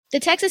The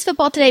Texas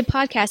Football Today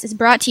podcast is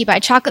brought to you by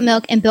Chocolate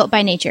Milk and Built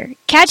by Nature.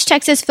 Catch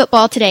Texas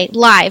Football Today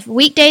live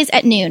weekdays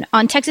at noon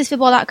on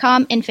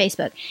TexasFootball.com and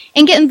Facebook.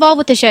 And get involved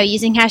with the show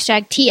using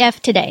hashtag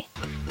TFToday.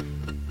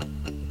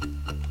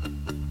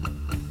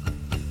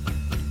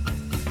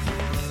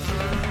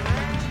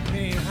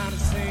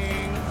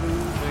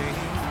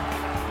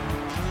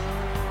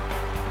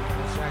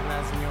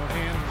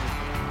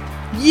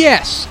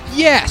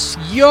 Yes,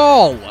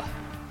 y'all.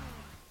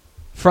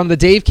 From the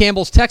Dave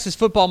Campbell's Texas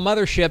Football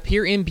Mothership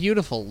here in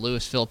beautiful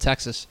Lewisville,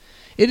 Texas,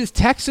 it is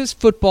Texas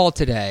Football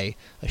Today,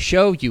 a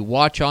show you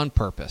watch on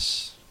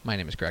purpose. My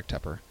name is Greg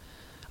Tepper.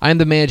 I am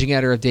the managing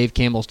editor of Dave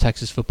Campbell's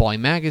Texas Football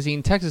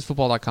magazine,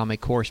 TexasFootball.com, a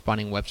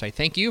corresponding website.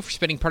 Thank you for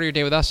spending part of your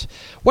day with us,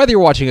 whether you're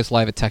watching us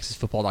live at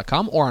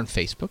TexasFootball.com or on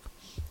Facebook,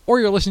 or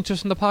you're listening to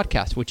us on the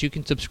podcast, which you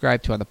can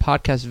subscribe to on the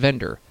podcast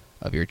vendor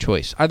of your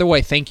choice. Either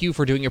way, thank you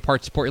for doing your part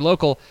to support your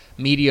local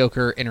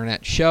mediocre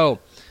internet show.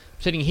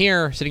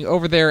 Sitting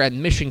over there at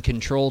Mission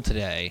Control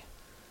today,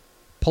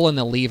 pulling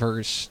the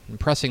levers and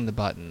pressing the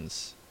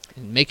buttons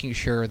and making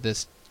sure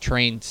this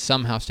train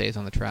somehow stays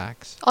on the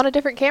tracks. On a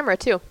different camera,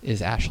 too.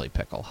 Is Ashley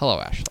Pickle. Hello,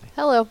 Ashley.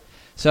 Hello.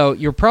 So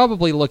you're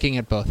probably looking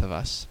at both of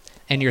us,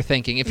 and you're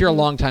thinking, if you're a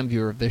longtime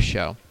viewer of this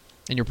show,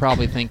 and you're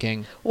probably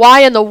thinking,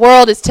 why in the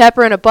world is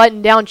Tepper in a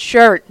button-down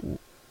shirt?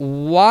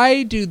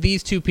 Why do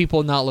these two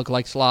people not look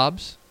like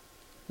slobs?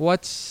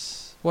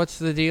 What's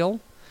the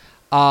deal?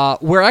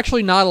 We're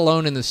actually not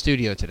alone in the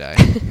studio today.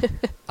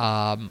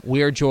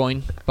 We are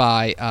joined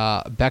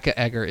by Becca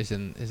Egger is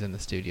in the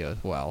studio as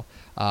well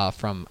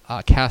from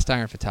Cast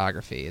Iron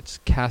Photography. It's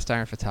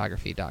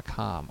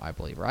castironphotography.com, I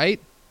believe, right?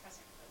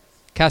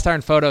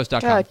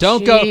 castironphotos.com. Oh,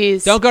 don't go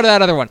to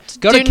that other one.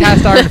 Go to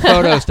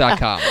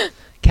castironphotos.com.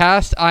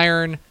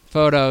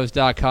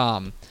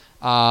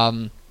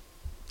 castironphotos.com.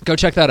 Go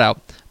check that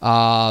out.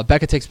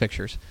 Becca takes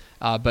pictures.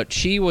 But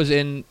she was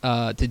in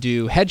to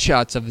do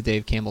headshots of the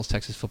Dave Campbell's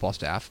Texas football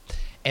staff.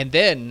 And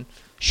then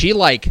she,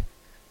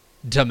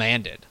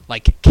 demanded,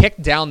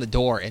 kicked down the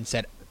door and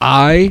said,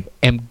 I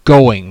am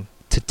going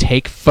to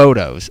take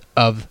photos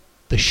of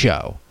the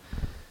show.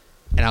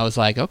 And I was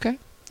like, okay.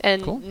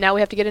 And cool. Now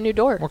we have to get a new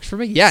door. Works for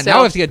me. Yeah, now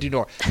we have to get a new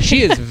door.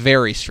 She is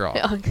very strong.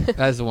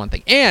 That is the one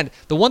thing. And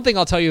the one thing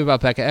I'll tell you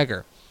about Becca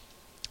Egger,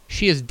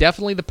 she is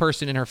definitely the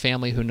person in her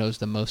family who knows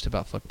the most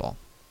about football.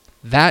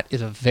 That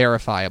is a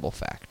verifiable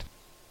fact.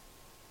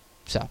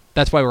 So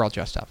that's why we're all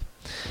dressed up.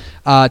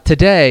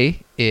 Today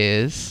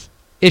is...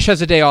 Ish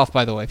has a day off,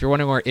 by the way. If you're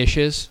wondering where Ish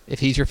is,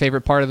 if he's your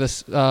favorite part of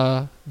this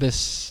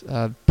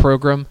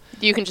program...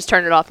 You can just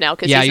turn it off now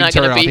because he's not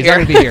going to be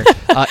here. He's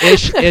not going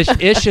to be here.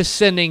 Ish is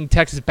sending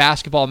Texas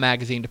Basketball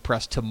Magazine to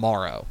press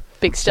tomorrow.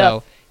 Big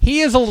stuff. So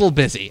he is a little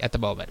busy at the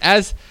moment.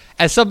 As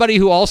somebody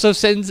who also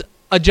sends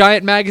a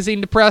giant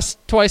magazine to press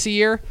twice a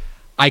year,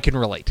 I can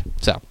relate.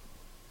 So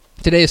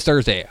today is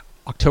Thursday,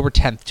 October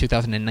 10th,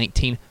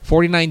 2019.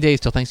 49 days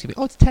till Thanksgiving.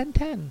 Oh, it's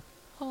 10/10.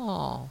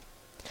 Oh.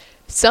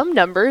 Some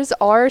numbers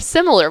are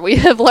similar. We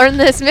have learned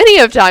this many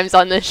of times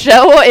on this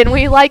show, and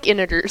we like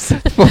integers.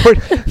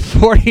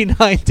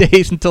 49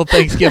 days until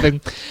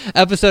Thanksgiving.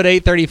 Episode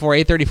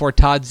 834,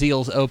 Todd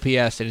Zeal's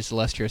OPS in his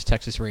illustrious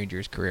Texas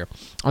Rangers career.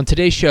 On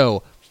today's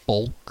show,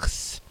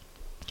 folks,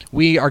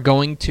 we are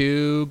going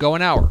to go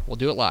an hour. We'll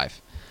do it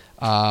live.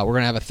 We're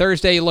going to have a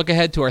Thursday look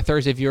ahead to our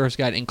Thursday Viewers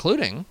Guide,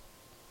 including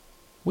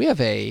we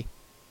have a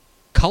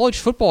college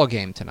football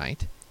game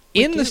tonight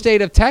in the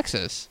state of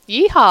Texas.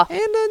 Yeehaw. And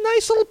a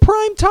nice little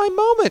prime time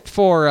moment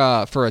for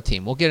a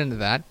team. We'll get into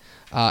that.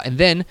 And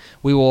then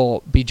we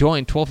will be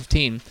joined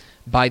 12:15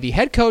 by the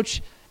head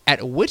coach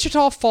at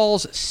Wichita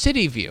Falls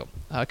City View.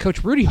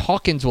 Coach Rudy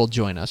Hawkins will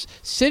join us.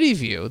 City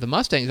View, the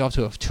Mustangs, off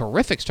to a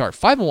terrific start.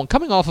 5-1,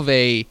 coming off of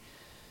a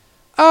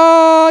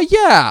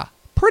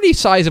pretty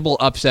sizable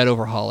upset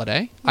over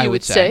Holiday, I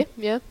would say.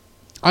 Yeah.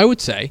 I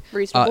would say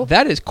reasonable.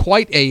 That is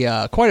quite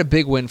a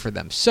big win for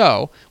them.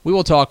 So we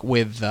will talk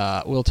with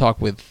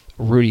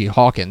Rudy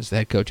Hawkins, the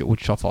head coach at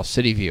Wichita Falls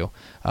City View,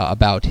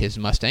 about his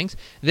Mustangs.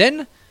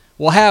 Then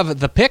we'll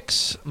have the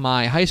picks,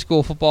 my high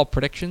school football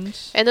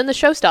predictions, and then the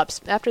show stops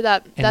after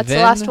that. And that's the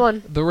last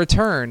one. The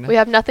return. We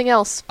have nothing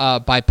else.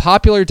 By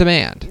popular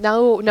demand.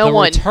 No one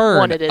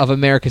wanted it. Of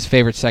America's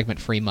favorite segment,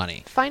 Free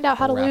Money. Find out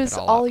how to lose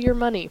all your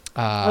money.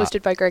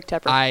 Hosted by Greg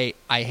Tepper.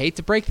 I hate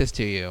to break this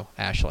to you,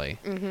 Ashley.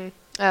 Mm-hmm.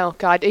 Oh,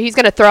 God. He's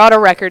going to throw out a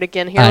record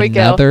again. Here we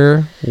go.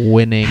 Another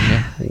winning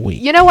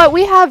week. You know what?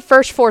 We have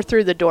first four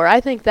through the door.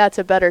 I think that's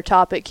a better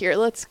topic here.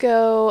 Let's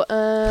go.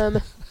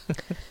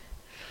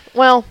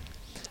 Well,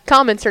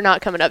 comments are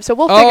not coming up, so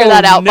we'll figure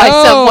that out by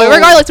some point.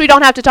 Regardless, we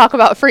don't have to talk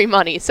about free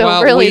money.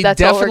 So really,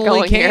 that's all we're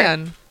going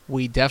here.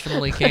 We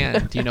definitely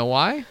can. Do you know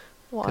why?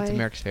 Why? It's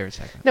America's favorite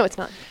segment. No, it's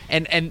not.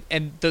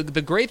 And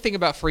the great thing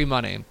about free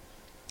money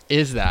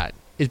is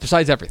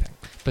besides everything.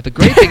 But the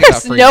great thing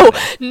about free money...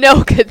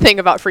 No good thing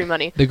about free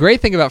money. The great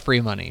thing about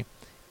free money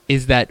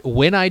is that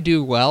when I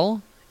do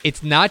well,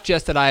 it's not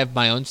just that I have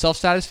my own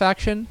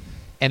self-satisfaction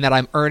and that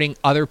I'm earning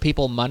other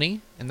people money.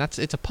 And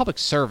it's a public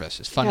service.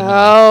 It's fundamentally.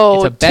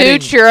 Oh,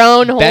 toot your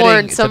own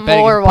horn some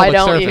more. Why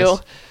don't you?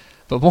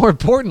 But more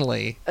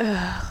importantly,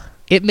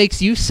 it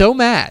makes you so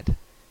mad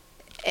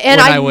when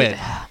I win.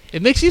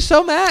 It makes you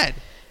so mad.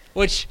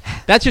 Which,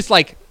 that's just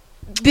like...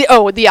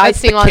 the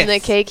icing on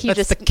the cake.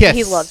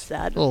 He loves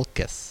that. Little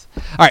kiss.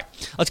 All right,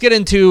 let's get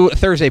into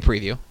Thursday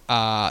preview.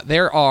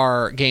 There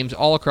are games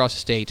all across the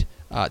state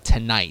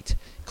tonight,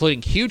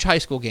 including huge high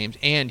school games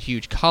and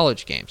huge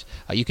college games.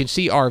 You can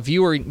see our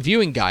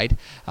viewing guide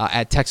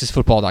at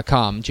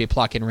TexasFootball.com. Jay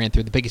Plotkin ran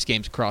through the biggest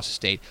games across the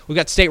state. We've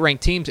got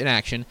state-ranked teams in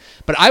action,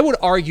 but I would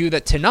argue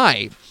that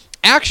tonight,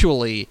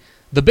 actually,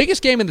 the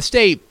biggest game in the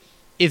state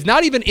is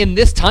not even in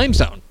this time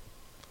zone.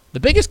 The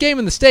biggest game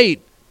in the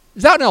state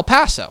is out in El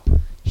Paso.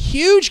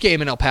 Huge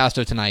game in El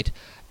Paso tonight.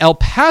 El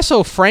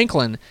Paso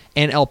Franklin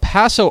and El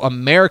Paso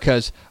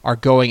Americas are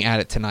going at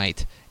it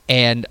tonight.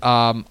 And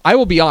I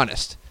will be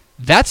honest,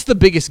 that's the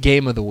biggest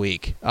game of the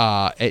week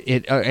and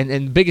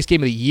the biggest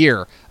game of the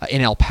year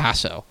in El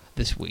Paso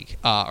this week.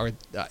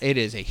 It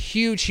is a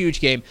huge, huge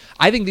game.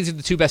 I think these are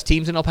the two best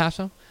teams in El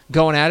Paso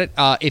going at it.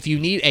 If you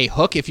need a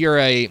hook,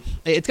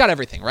 it's got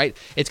everything, right?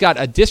 It's got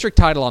a district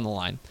title on the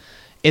line.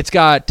 It's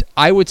got,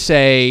 I would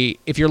say,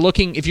 if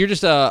you're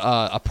just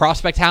a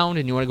prospect hound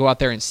and you want to go out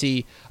there and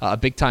see a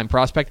big-time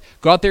prospect,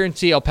 go out there and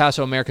see El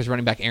Paso America's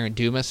running back Aaron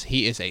Dumas.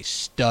 He is a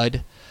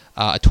stud,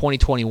 a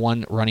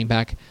 2021 running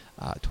back.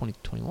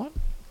 2021?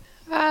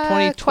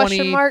 2020,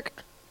 question mark?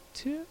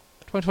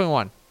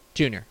 2021.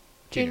 Junior.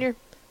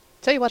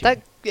 Tell you what,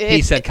 Junior.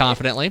 He said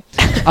confidently.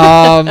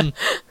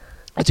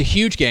 It's a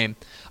huge game.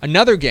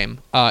 Another game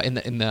in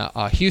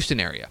the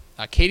Houston area.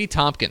 Katy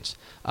Tompkins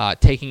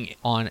taking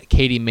on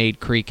Katy Mayde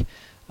Creek.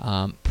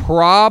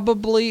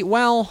 Probably,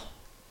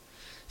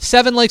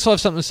 Seven Lakes will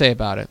have something to say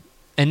about it.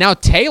 And now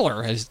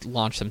Taylor has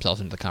launched themselves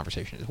into the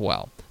conversation as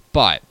well.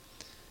 But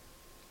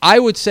I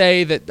would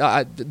say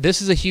that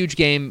this is a huge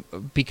game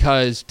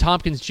because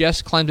Tompkins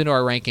just climbed into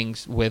our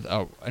rankings with,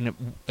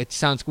 it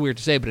sounds weird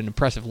to say, but an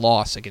impressive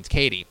loss against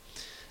Katy.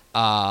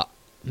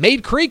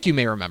 Mayde Creek, you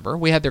may remember,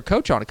 we had their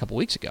coach on a couple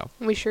weeks ago.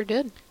 We sure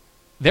did.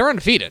 They're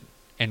undefeated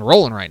and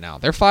rolling right now.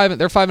 They're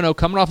 5-0,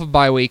 coming off of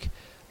bye week.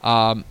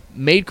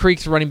 Mayde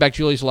Creek's running back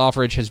Julius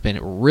Lawfridge has been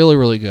really,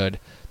 really good.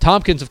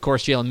 Tompkins, of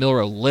course, Jalen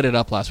Milrow lit it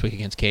up last week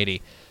against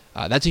Katy.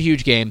 That's a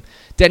huge game.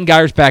 Denton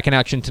Geyer's back in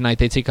action tonight.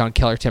 They take on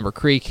Keller Timber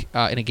Creek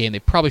in a game they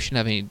probably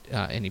shouldn't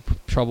have any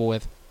trouble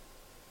with.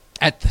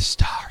 At the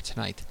Star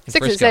tonight.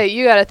 6-8,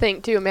 you got to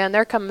think too, man.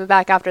 They're coming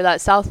back after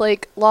that South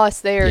Lake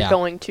loss. They are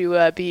going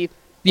to be.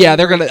 Yeah,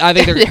 they're gonna. I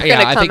think they're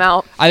gonna come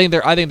out. I think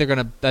they're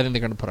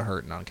gonna put a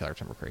hurting on Keller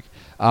Timber Creek.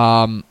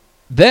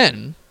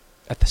 Then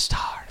at the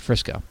Star,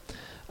 Frisco,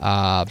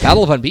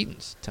 Battle of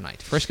Unbeatens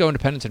tonight. Frisco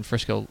Independence and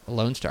Frisco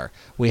Lone Star.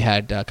 We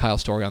had Kyle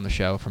Story on the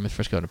show from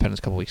Frisco Independence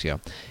a couple weeks ago,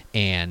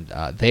 and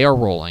they are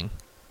rolling.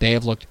 They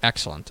have looked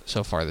excellent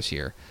so far this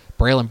year.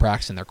 Braylon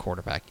Braxton, their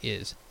quarterback,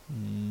 is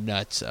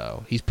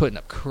nutso. He's putting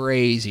up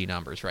crazy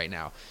numbers right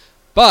now,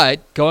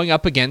 but going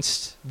up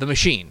against the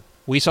Machine.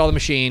 We saw the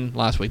Machine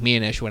last week. Me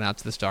and Ish went out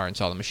to the Star and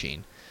saw the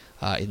Machine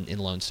in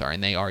Lone Star,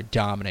 and they are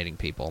dominating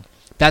people.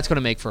 That's going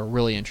to make for a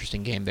really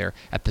interesting game there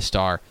at the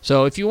Star.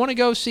 So if you want to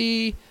go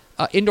see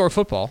indoor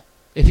football,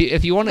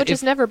 if you want to, which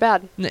is never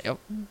bad.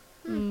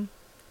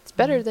 It's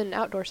better than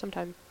outdoor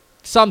sometimes.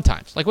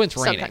 Sometimes, like when it's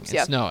raining and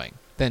snowing,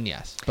 then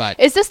yes.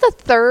 But is this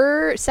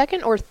the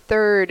second or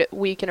third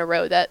week in a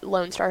row that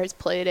Lone Star has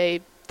played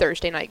a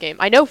Thursday night game?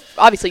 I know,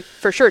 obviously,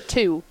 for sure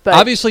 2. But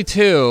obviously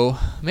 2,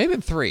 maybe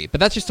 3.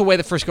 But that's just the way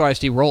the Frisco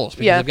ISD rolls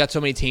because they've got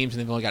so many teams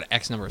and they've only got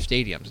X number of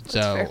stadiums. And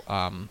so,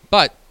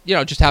 but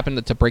just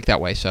happened to break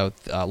that way. So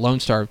Lone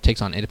Star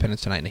takes on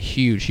Independence tonight in a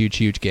huge, huge,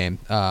 huge game.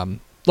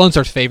 Lone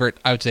Star's favorite,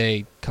 I would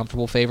say,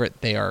 comfortable favorite.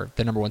 They are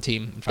the number 1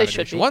 team in 5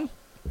 Division 1.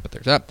 But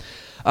there's that.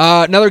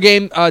 Another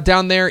game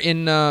down there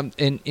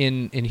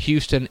in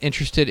Houston.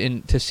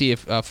 Interested to see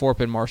if Thorpe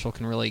and Marshall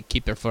can really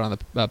keep their foot on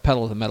the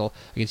pedal of the metal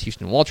against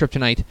Houston Waltrip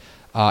tonight.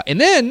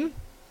 And then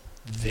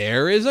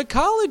there is a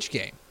college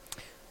game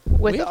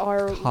with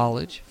our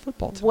college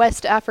football team.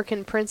 West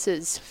African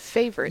Prince's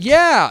favorite.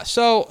 Yeah.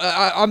 So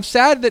I'm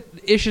sad that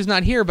Ish is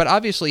not here, but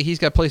obviously he's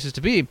got places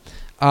to be.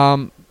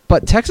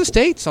 But Texas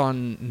State's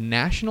on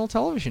national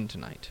television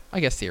tonight. I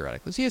guess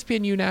theoretically, is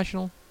ESPNU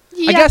national?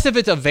 Yeah. I guess if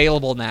it's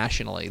available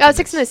nationally. I was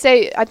going to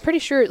say, I'm pretty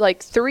sure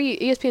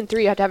ESPN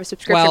 3 you have to have a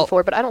subscription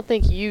for, but I don't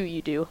think you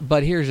do.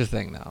 But here's the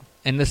thing, though,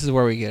 and this is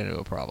where we get into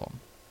a problem.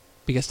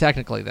 Because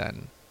technically,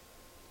 then,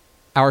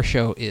 our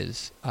show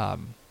is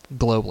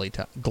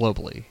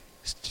globally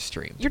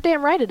streamed. You're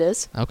damn right it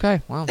is.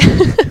 Okay, well.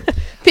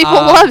 People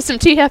love some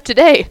TF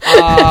today.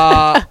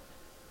 I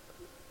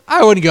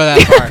wouldn't go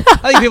that far.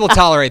 I think people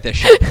tolerate this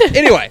shit.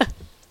 Anyway,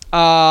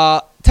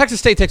 Texas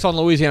State takes on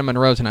Louisiana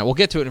Monroe tonight. We'll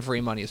get to it in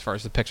free money as far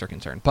as the picks are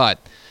concerned. But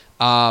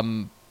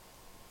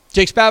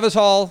Jake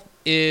Spavital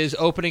is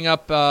opening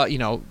up,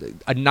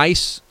 a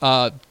nice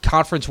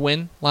conference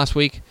win last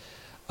week.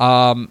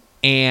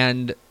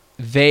 And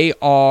they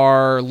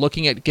are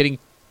looking at getting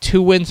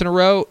 2 wins in a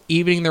row,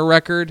 evening their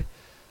record,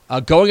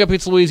 going up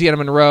against Louisiana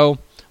Monroe,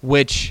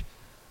 which,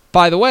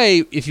 by the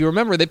way, if you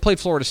remember, they played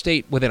Florida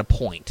State within a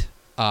point.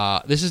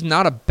 This is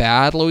not a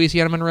bad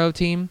Louisiana Monroe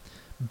team,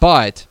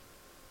 But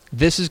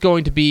this is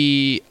going to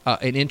be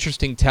an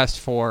interesting test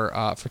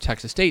for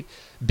Texas State.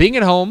 Being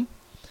at home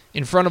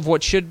in front of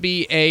what should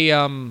be a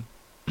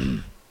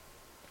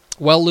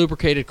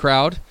well-lubricated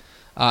crowd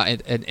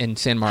in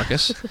San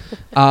Marcos.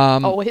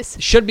 Always.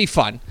 Should be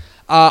fun.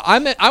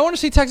 I want to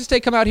see Texas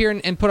State come out here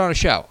and put on a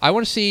show. I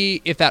want to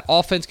see if that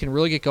offense can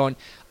really get going.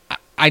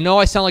 I know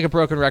I sound like a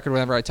broken record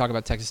whenever I talk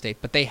about Texas State,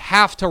 but they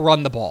have to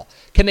run the ball.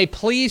 Can they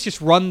please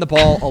just run the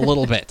ball a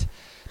little bit?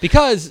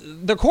 Because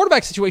their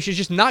quarterback situation is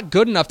just not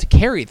good enough to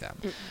carry them.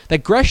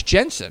 That Gresh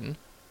Jensen,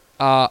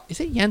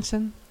 is it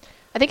Jensen?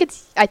 I think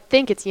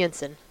it's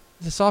Jensen.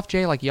 Is the soft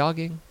J like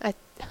jogging?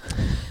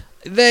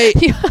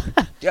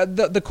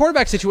 The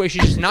quarterback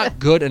situation is just not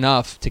good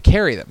enough to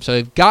carry them. So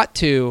they've got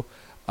to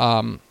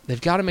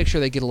make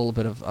sure they get a little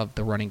bit of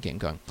the running game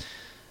going.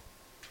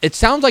 It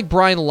sounds like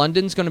Brian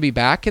London's going to be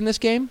back in this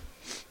game.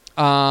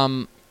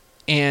 And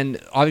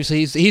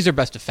obviously he's their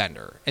best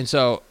defender. And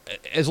so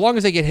as long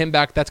as they get him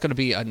back, that's going to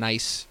be a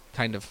nice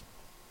kind of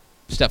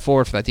step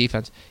forward for that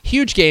defense.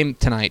 Huge game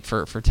tonight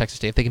for Texas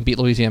State. If they can beat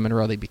Louisiana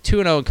Monroe, they'd be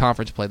 2-0 in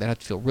conference play. They'd have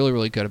to feel really,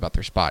 really good about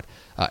their spot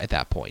at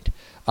that point.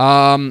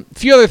 A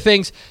few other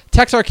things.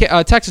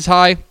 Texas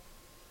High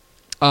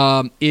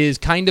is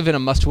kind of in a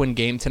must-win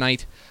game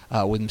tonight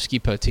with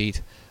Mesquite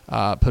Poteet.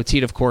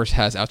 Poteet, of course,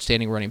 has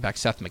outstanding running back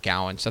Seth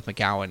McGowan. Seth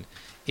McGowan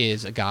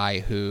is a guy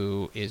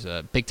who is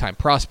a big-time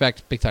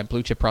prospect, big-time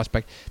blue-chip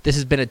prospect. This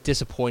has been a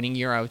disappointing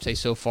year, I would say,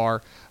 so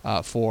far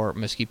for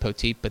Mesquite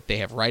Poteet, but they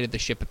have righted the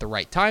ship at the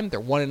right time.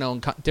 They're 1-0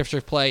 in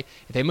district play.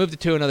 If they move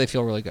to 2-0, they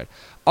feel really good.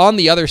 On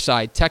the other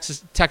side,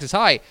 Texas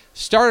High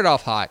started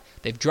off hot.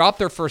 They've dropped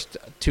their first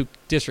 2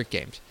 district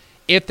games.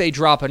 If they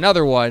drop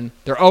another one,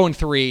 they're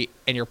 0-3,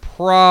 and you're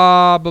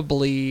probably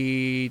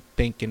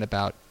thinking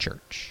about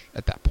church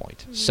at that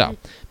point. Mm-hmm. So,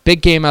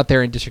 big game out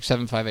there in District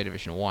 7-5A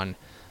Division 1.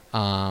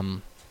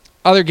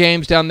 Other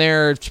games down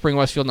there, Spring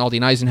Westfield and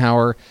Aldine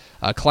Eisenhower,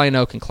 Klein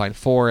Oak and Klein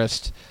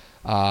Forest.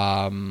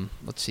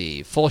 Let's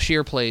see, Full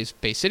Shear plays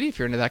Bay City, if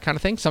you're into that kind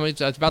of thing.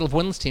 It's a battle of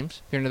winless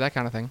teams, if you're into that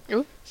kind of thing.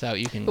 Ooh. So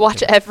you can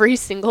watch every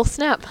single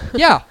snap.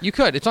 Yeah, you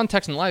could. It's on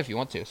Texan Live if you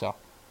want to, so.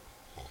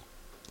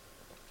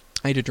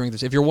 I need to drink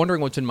this. If you're wondering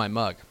what's in my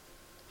mug,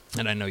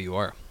 and I know you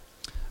are.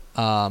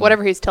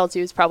 Whatever he tells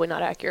you is probably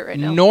not accurate right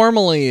now.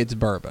 Normally it's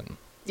bourbon.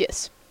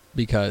 Yes.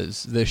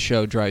 Because this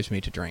show drives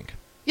me to drink.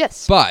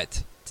 Yes.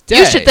 But today,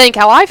 you should think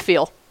how I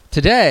feel.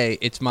 Today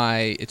it's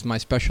my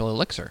special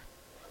elixir.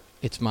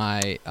 It's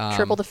my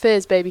triple the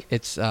fizz, baby.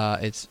 It's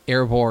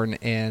Airborne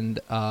and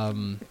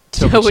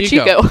Topo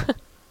Chico.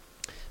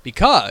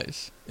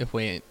 Because if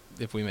we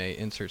may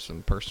insert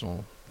some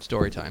personal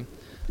story time,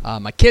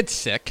 my kid's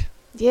sick.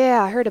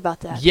 Yeah, I heard about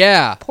that.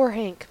 Yeah. Poor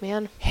Hank,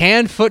 man.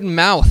 Hand, foot, and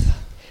mouth.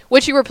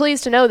 Which you were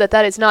pleased to know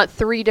that is not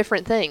 3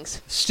 different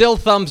things. Still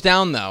thumbs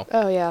down, though.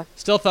 Oh, yeah.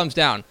 Still thumbs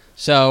down.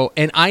 So,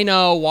 and I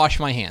know wash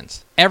my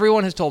hands.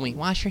 Everyone has told me,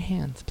 wash your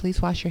hands.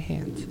 Please wash your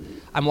hands.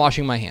 I'm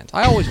washing my hands.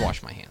 I always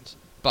wash my hands.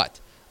 But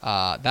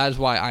that is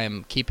why I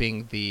am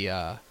keeping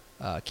the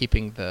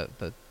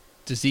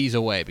disease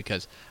away,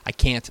 because I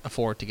can't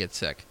afford to get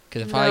sick.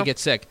 Because if I get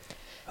sick,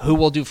 who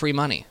will do free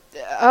money?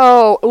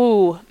 Oh,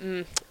 ooh.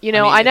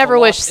 I never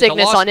wish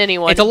sickness on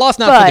anyone. It's a loss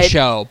not for the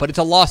show, but it's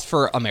a loss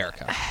for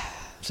America.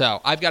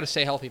 So I've got to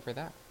stay healthy for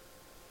that.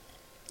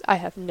 I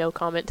have no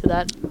comment to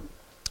that.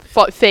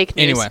 Fake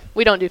news. Anyway.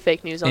 We don't do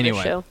fake news on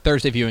this show.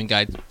 Thursday viewing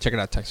guide. Check it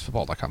out,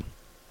 TexasFootball.com.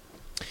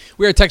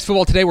 We are at Texas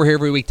Football Today. We're here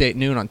every weekday at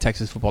noon on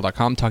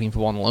TexasFootball.com, talking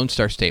football in the Lone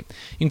Star State.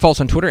 You can follow us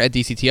on Twitter at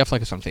DCTF,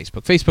 like us on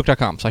Facebook,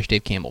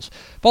 Facebook.com/Dave Campbell's.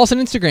 Follow us on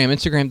Instagram,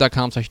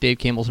 Instagram.com/Dave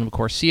Campbell's, and of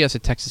course, see us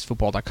at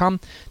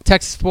TexasFootball.com.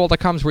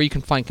 TexasFootball.com is where you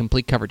can find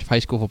complete coverage of high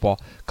school football,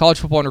 college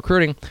football, and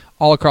recruiting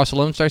all across the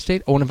Lone Star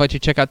State. I want to invite you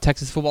to check out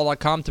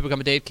TexasFootball.com to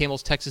become a Dave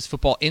Campbell's Texas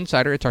Football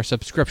Insider. It's our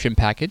subscription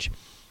package.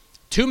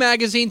 2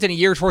 magazines and a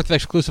year's worth of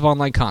exclusive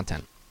online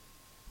content.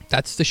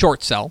 That's the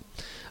short sell.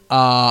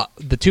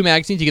 The 2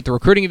 magazines, you get the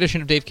recruiting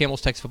edition of Dave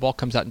Campbell's Texas Football,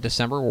 comes out in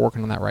December. We're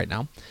working on that right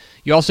now.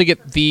 You also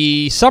get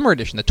the summer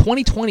edition, the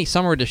 2020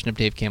 summer edition of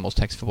Dave Campbell's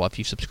Texas Football if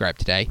you subscribe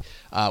today.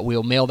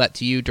 We'll mail that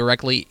to you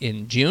directly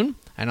in June.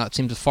 I know it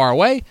seems far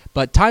away,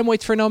 but time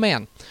waits for no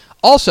man.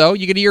 Also,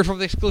 you get a year's worth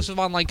of exclusive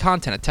online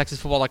content at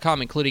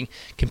TexasFootball.com, including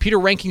computer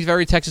rankings of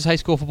every Texas high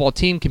school football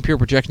team, computer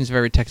projections of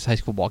every Texas high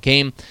school football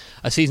game,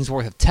 a season's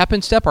worth of Tep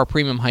and Step, our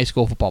premium high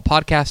school football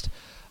podcast,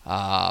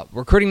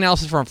 recruiting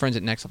analysis from our friends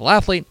at Next Level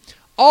Athlete,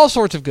 all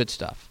sorts of good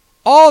stuff.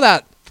 All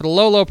that for the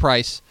low, low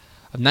price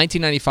of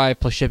 $19.95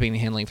 plus shipping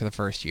and handling for the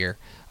first year.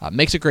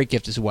 Makes a great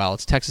gift as well.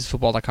 It's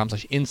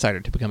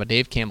TexasFootball.com/insider to become a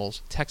Dave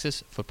Campbell's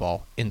Texas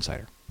Football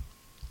Insider.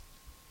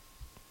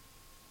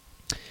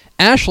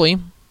 Ashley,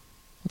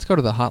 let's go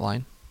to the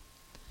hotline,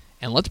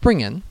 and let's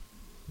bring in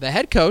the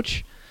head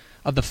coach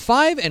of the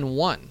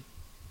 5-1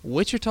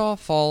 Wichita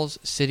Falls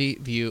City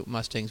View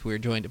Mustangs. We're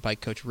joined by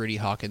Coach Rudy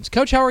Hawkins.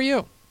 Coach, how are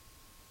you?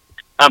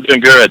 I'm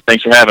doing good.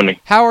 Thanks for having me.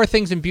 How are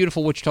things in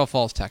beautiful Wichita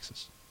Falls,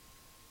 Texas?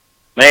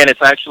 Man,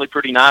 it's actually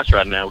pretty nice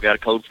right now. We got a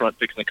cold front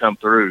fixing to come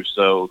through,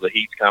 so the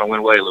heat's kind of went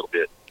away a little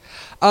bit.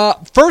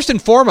 First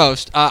and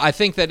foremost, I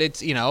think that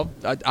it's,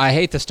 I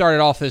hate to start it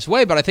off this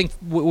way, but I think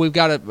we've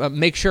got to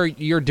make sure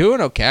you're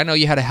doing okay. I know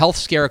you had a health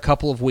scare a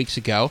couple of weeks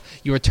ago.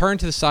 You returned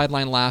to the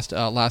sideline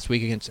last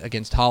week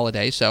against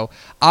Holiday, so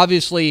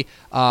obviously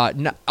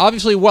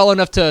well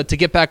enough to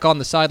get back on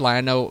the sideline.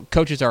 I know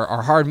coaches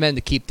are hard men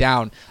to keep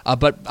down,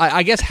 but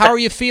I guess how are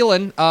you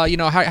feeling? How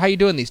are you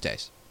doing these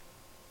days?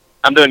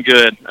 I'm doing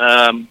good.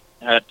 I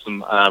had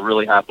some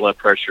really high blood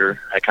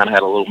pressure. I kind of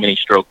had a little mini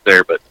stroke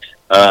there, but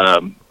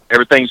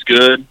everything's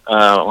good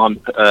on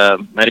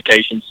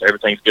medications.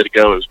 Everything's good to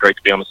go. It was great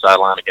to be on the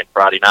sideline again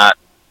Friday night.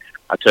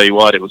 I tell you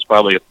what, it was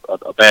probably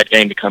a bad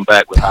game to come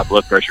back with high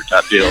blood pressure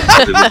type deal.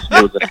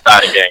 It was an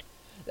exciting game.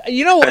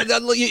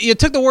 You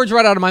took the words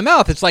right out of my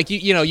mouth. It's like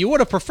you would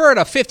have preferred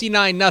a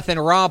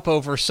 59-0 romp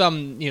over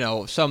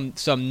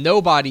some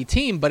nobody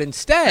team, but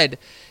instead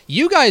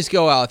you guys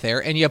go out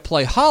there and you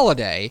play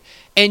Holiday,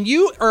 and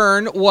you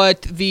earn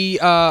what the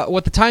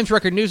Times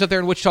Record News out there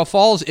in Wichita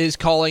Falls is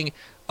calling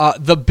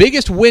the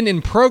biggest win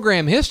in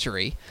program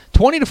history,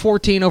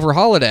 20-14 over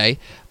Holiday.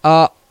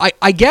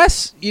 I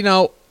guess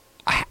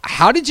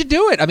how did you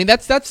do it? I mean,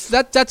 that's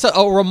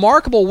a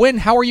remarkable win.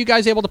 How are you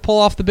guys able to pull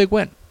off the big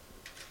win?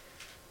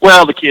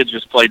 Well, the kids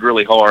just played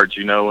really hard,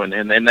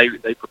 and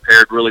they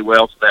prepared really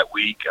well for that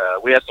week.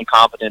 We had some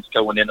confidence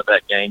going into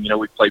that game.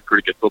 We played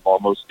pretty good football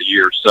most of the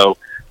year. So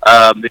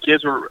the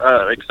kids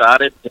were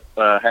excited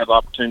to have the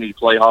opportunity to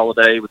play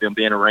Holiday with them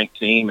being a ranked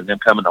team and them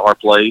coming to our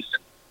place.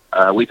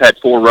 We've had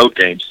 4 road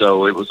games,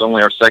 so it was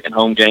only our second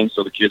home game,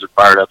 so the kids are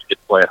fired up to get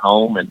to play at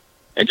home and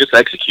just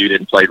executed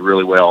and played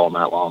really well all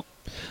night long.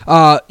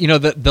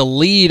 The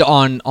lead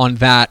on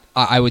that,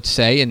 I would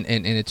say, and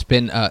it's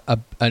been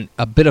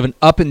a bit of an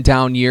up and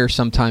down year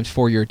sometimes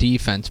for your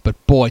defense, but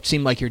boy, it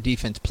seemed like your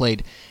defense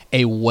played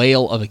a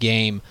whale of a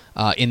game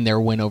in your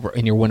win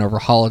over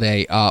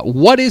Holiday.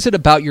 What is it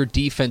about your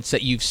defense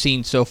that you've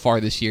seen so far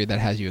this year that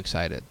has you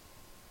excited?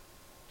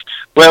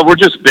 Well, we're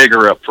just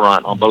bigger up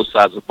front on both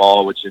sides of the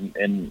ball, which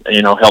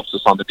helps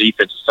us on the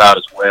defensive side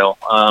as well.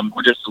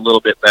 We're just a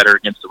little bit better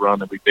against the run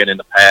than we've been in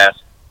the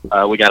past.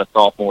 We got a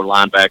sophomore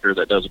linebacker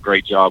that does a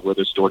great job with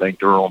us, Jordan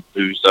Durham,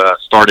 who's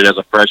started as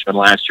a freshman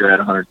last year at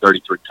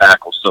 133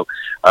 tackles. So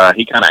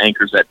he kind of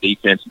anchors that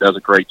defense and does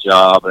a great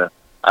job.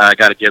 I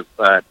got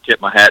to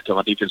tip my hat to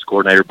my defense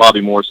coordinator.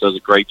 Bobby Morris does a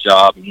great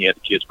job, and he had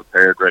the kids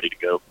prepared, ready to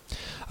go.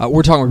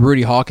 We're talking with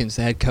Rudy Hawkins,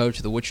 the head coach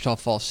of the Wichita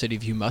Falls City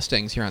View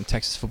Mustangs here on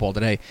Texas Football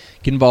Today.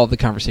 Get involved in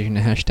the conversation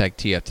at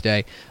 #TF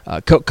Today.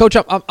 Coach,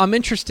 I'm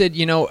interested,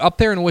 up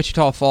there in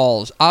Wichita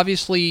Falls,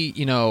 obviously,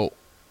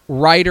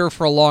 Ryder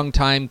for a long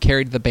time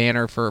carried the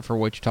banner for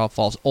Wichita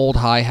Falls. Old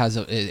High has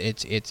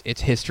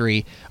its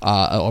history,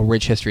 a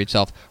rich history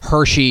itself.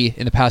 Hershey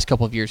in the past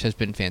couple of years has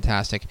been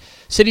fantastic.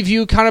 City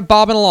View kind of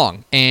bobbing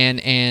along,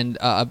 and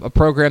a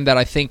program that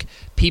I think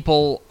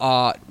people,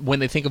 when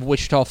they think of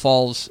Wichita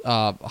Falls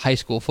high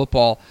school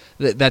football,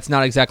 that's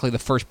not exactly the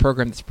first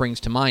program that springs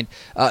to mind.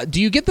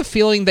 Do you get the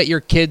feeling that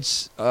your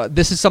kids,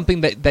 this is something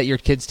that your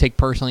kids take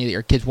personally, that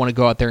your kids want to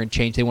go out there and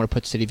change, they want to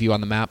put City View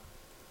on the map?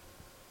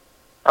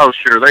 Oh,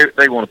 sure.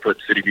 They want to put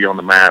City View on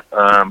the map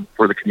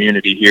for the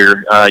community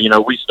here.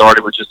 We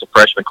started with just a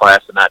freshman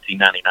class in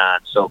 1999,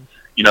 so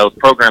the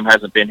program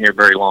hasn't been here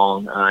very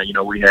long.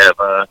 We have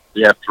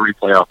 3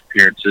 playoff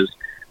appearances,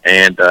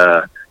 and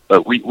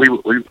but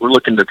we're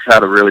looking to try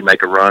to really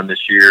make a run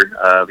this year.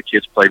 The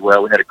kids played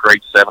well. We had a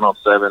great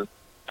 7-on-7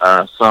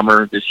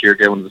 summer this year,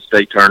 going to the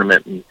state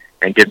tournament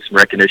and getting some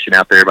recognition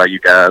out there by you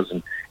guys,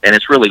 and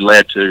it's really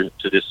led to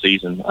this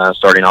season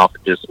starting off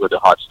with a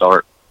hot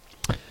start.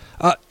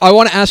 I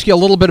want to ask you a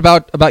little bit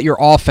about your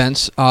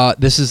offense.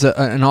 This is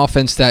an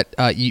offense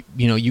that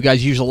you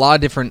guys use a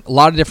lot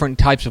of different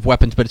types of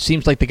weapons, but it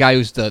seems like the guy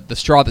who's the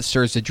straw that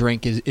stirs the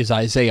drink is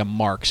Isaiah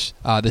Marks.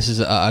 This is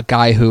a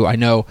guy who I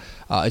know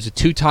is a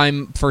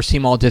 2-time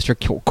first-team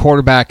All-District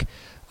quarterback.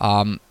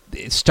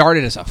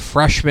 Started as a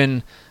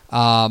freshman.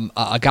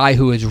 A guy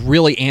who has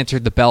really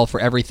answered the bell for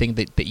everything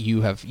that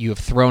you have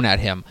thrown at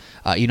him.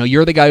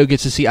 You're the guy who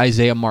gets to see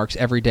Isaiah Marks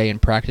every day in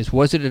practice.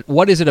 What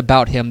is it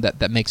about him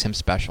that makes him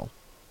special?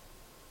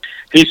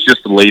 He's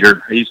just the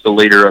leader. He's the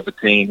leader of the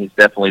team. He's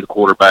definitely the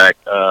quarterback.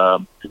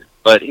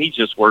 But he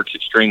just works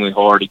extremely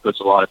hard. He puts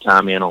a lot of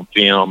time in on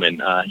film,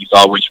 and he's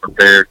always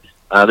prepared.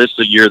 This is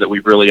a year that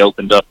we've really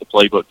opened up the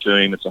playbook to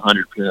him. It's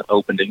 100%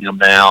 open to him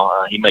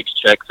now. He makes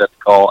checks at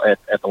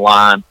the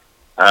line.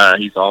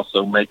 He's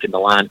also making the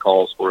line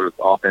calls for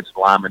the offensive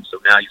linemen,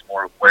 so now he's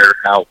more aware of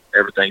how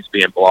everything's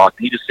being blocked.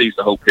 He just sees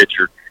the whole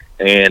picture,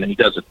 and he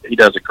does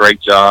a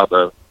great job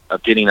of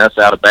getting us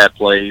out of bad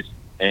plays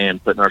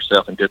and putting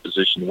ourselves in good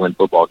position to win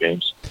football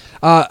games.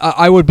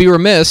 I would be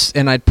remiss,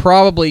 and I'd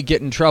probably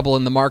get in trouble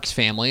in the Marks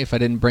family if I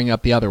didn't bring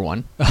up the other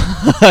one.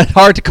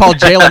 Hard to call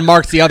Jalen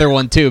Marks the other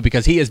one, too,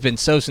 because he has been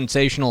so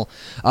sensational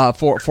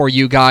for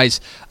you guys.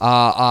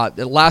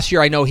 Last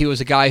year, I know he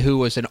was a guy who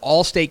was an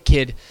all-state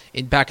kid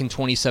back in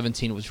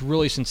 2017. Was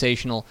really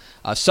sensational.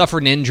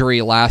 Suffered an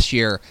injury last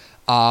year.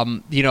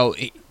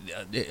 The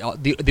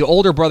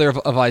older brother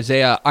of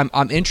Isaiah,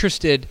 I'm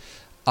interested.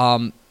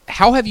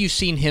 how have you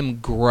seen him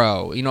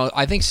grow? You know,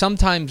 I think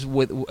sometimes,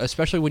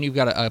 especially when you've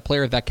got a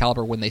player of that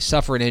caliber, when they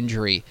suffer an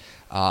injury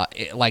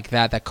like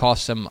that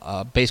costs them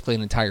basically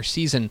an entire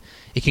season,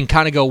 it can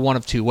kind of go one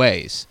of two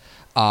ways.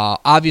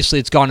 Obviously,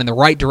 it's gone in the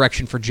right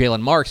direction for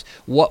Jalen Marks.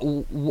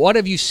 What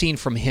have you seen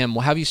from him?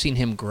 How have you seen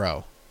him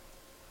grow?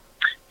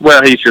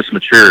 Well, he's just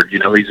matured. You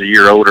know, he's a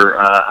year older.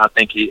 I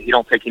think he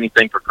don't take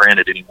anything for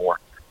granted anymore.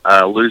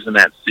 Losing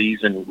that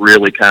season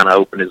really kind of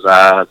opened his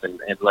eyes and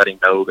let him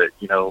know that,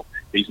 you know,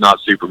 he's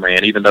not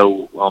Superman, even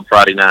though on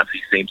Friday nights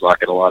he seems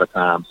like it a lot of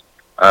times.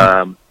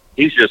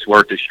 He's just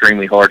worked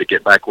extremely hard to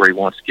get back where he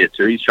wants to get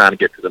to. He's trying to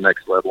get to the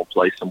next level and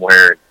play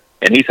somewhere.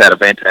 And he's had a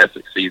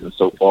fantastic season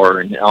so far,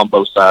 and on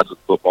both sides of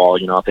football.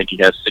 You know, I think he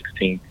has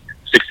 16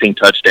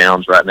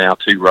 touchdowns right now,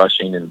 2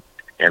 rushing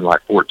and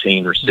like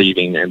 14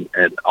 receiving,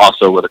 and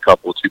also with a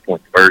couple of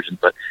 2-point conversions.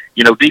 But,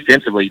 you know,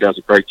 defensively, he does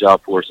a great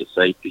job for us at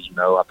safety. You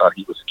know, I thought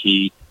he was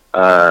key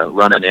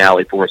running the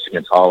alley for us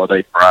against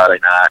Holiday Friday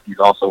night. He's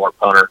also our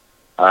punter.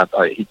 I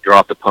thought he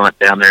dropped the punt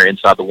down there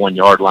inside the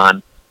 1-yard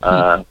line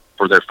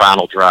for their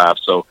final drive.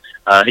 So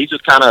he's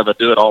just kind of a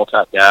do-it-all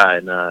type guy,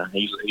 and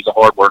he's a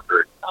hard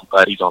worker. I'm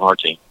glad he's on our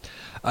team.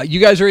 You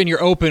guys are in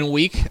your open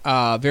week.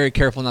 Very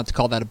careful not to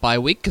call that a bye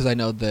week, because I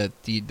know that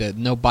the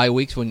no bye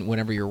weeks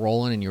whenever you're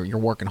rolling and you're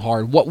working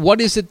hard.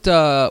 What is it?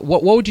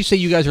 What would you say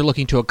you guys are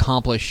looking to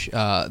accomplish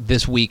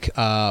this week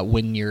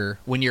when you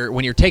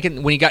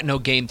got no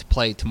game to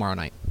play tomorrow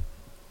night?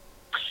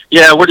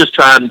 Yeah, we're just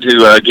trying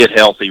to get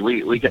healthy.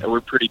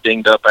 We're pretty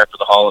dinged up after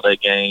the Holiday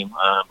game.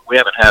 We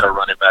haven't had a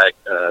running back.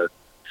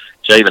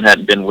 Javen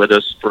hadn't been with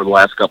us for the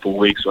last couple of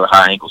weeks with a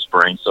high ankle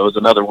sprain, so it's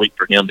another week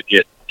for him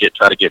to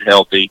try to get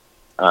healthy.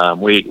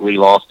 We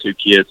lost 2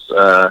 kids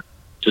to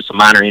some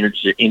minor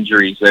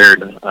injuries there in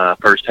the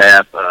first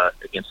half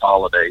against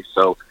Holiday.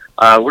 So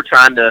we're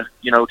trying to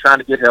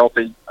get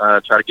healthy,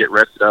 try to get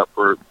rested up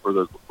for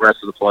the rest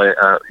of the play,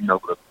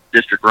 the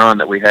district run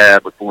that we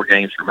have with 4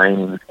 games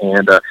remaining,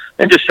 and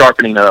just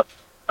sharpening up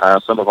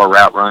some of our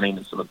route running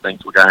and some of the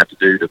things we're going to have to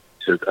do to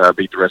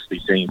beat the rest of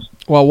these teams.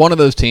 Well, one of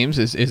those teams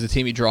is the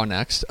team you draw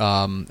next,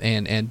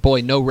 and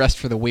boy, no rest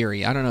for the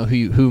weary. I don't know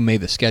who made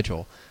the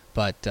schedule,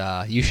 but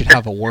you should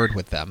have a word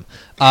with them.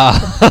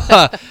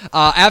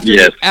 After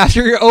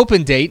your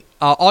open date,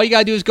 all you got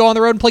to do is go on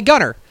the road and play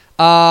Gunner.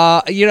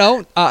 Not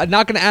going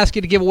to ask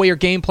you to give away your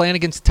game plan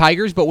against the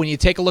Tigers, but when you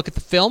take a look at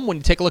the film, when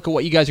you take a look at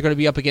what you guys are going to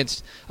be up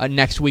against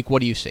next week,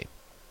 what do you see?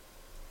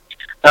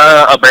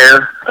 A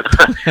bear.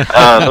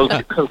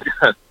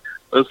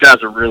 Those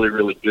guys are really,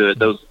 really good.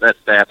 That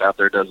staff out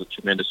there does a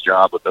tremendous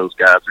job with those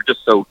guys. They're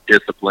just so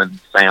disciplined,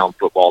 sound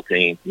football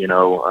team. You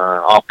know,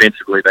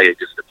 offensively they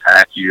just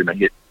attack you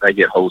and they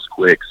get hosed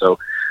quick. So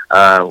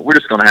we're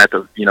just going to have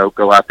to,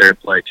 go out there and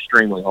play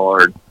extremely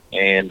hard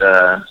and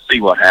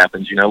see what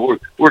happens. You know,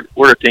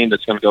 we're a team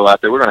that's going to go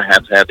out there. We're going to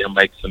have them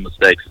make some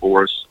mistakes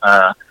for us.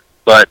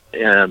 But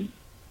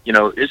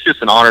it's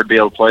just an honor to be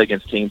able to play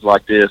against teams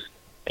like this.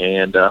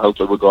 And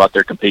hopefully we'll go out there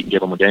and compete and give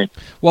them a game.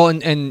 Well,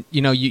 and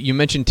you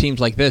mentioned teams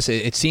like this.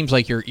 It seems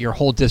like your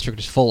whole district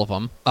is full of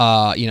them.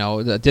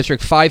 The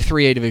District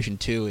 5-3A Division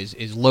II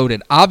is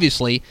loaded.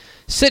 Obviously,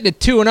 sitting at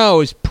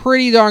 2-0 is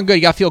pretty darn good.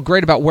 You got to feel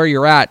great about where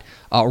you're at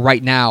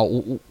right now.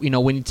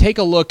 When you take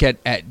a look at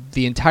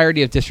the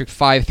entirety of District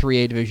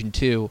 5-3A Division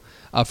II,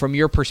 from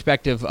your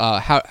perspective,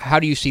 how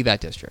do you see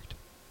that district?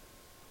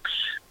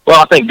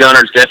 Well, I think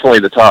Gunner's definitely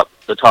the top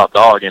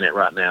dog in it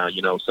right now.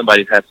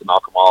 Somebody has to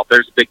knock them off.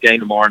 There's a big game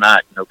tomorrow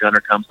night. Gunner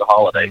comes to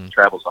Holiday,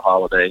 travels to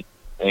Holiday,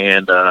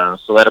 and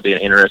so that'll be an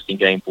interesting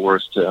game for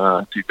us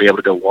to be able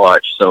to go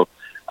watch. So,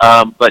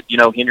 but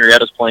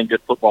Henrietta's playing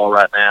good football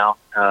right now,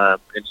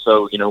 and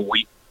so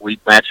we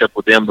match up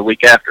with them the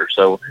week after.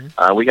 So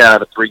we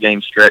have a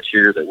 3-game stretch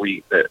here that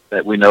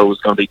we know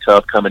is going to be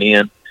tough coming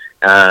in,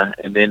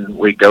 and then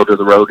we go to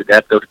the road. We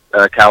have to go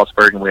to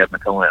Callisburg, and we have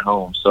Macomb at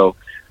home. So.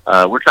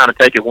 We're trying to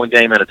take it one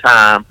game at a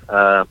time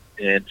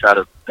and try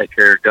to take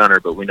care of Gunner,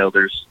 but we know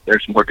there's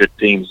some more good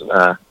teams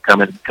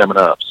coming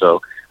up.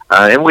 So,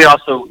 and we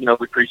also,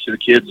 we preach to the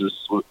kids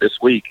this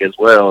week as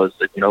well. Is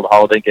that the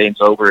Holiday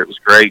game's over. It was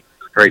great.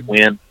 It was a great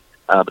win,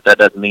 but that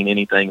doesn't mean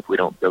anything if we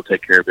don't go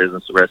take care of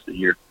business the rest of the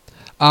year.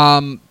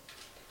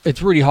 It's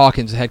Rudy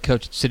Hawkins, the head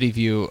coach at City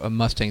View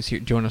Mustangs, here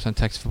joining us on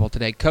Texas Football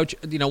Today. Coach,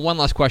 one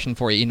last question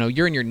for you.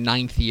 You're in your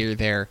 9th year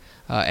there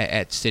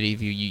at City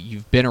View.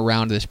 You've been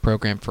around this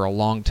program for a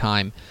long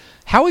time.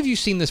 How have you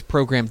seen this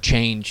program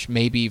change,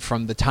 maybe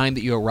from the time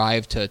that you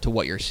arrived to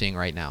what you're seeing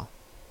right now?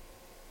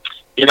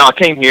 I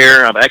came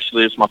here.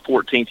 It's my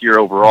 14th year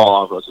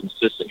overall. I was an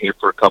assistant here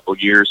for a couple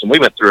of years, and we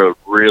went through a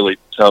really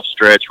tough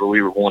stretch where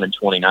we were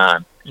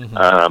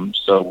 1-29.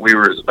 So we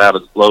were about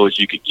as low as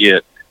you could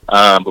get.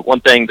 But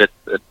one thing that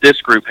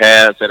this group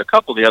has that a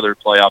couple of the other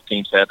playoff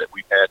teams have that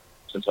we've had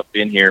since I've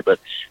been here, but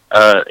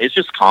it's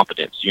just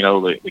confidence.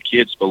 The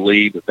kids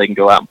believe that they can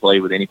go out and play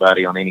with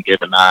anybody on any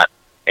given night,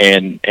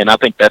 and I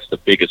think that's the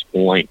biggest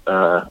point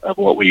of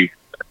what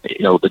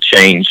the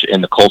change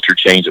and the culture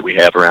change that we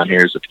have around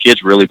here is that the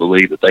kids really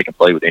believe that they can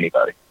play with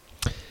anybody.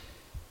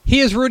 He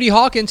is Rudy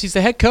Hawkins. He's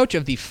the head coach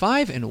of the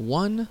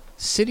 5-1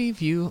 City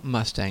View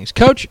Mustangs.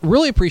 Coach,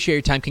 really appreciate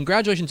your time.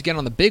 Congratulations again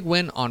on the big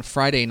win on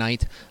Friday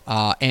night,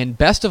 and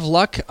best of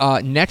luck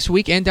next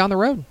week and down the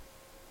road.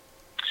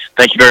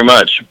 Thank you very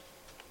much.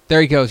 There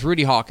he goes,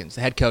 Rudy Hawkins,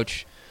 the head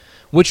coach,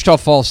 Wichita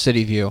Falls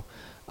City View.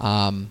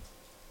 A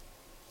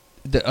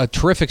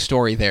terrific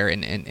story there,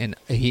 and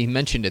he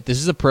mentioned it. This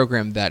is a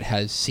program that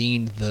has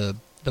seen the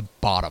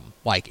bottom.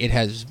 Like it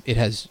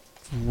has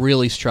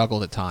really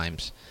struggled at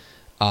times.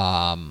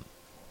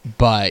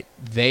 But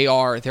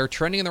they're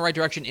trending in the right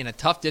direction in a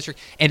tough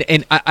district.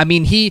 And I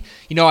mean,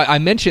 I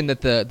mentioned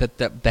that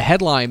the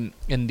headline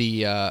in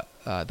the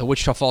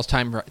Wichita Falls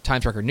Times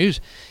Record News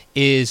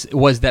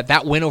was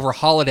that win over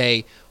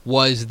Holiday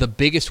was the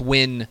biggest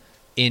win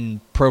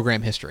in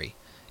program history.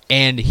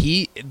 And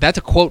that's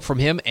a quote from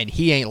him, and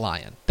he ain't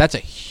lying. That's a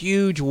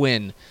huge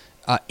win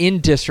in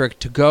district.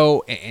 To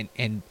go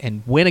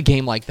and win a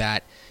game like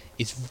that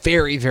is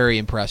very, very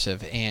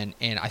impressive, and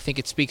I think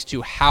it speaks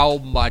to how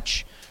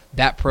much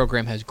that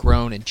program has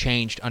grown and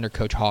changed under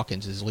Coach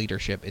Hawkins'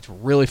 leadership. It's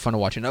really fun to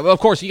watch. And of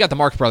course, you got the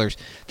Marks brothers.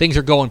 Things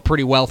are going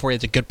pretty well for you.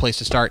 It's a good place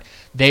to start.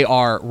 They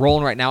are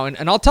rolling right now,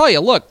 and I'll tell you,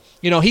 look,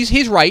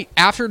 he's right.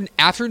 After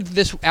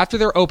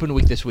their open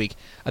week this week,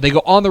 they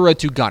go on the road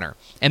to Gunner,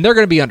 and they're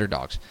going to be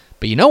underdogs.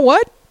 But you know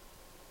what?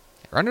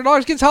 They're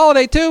underdogs against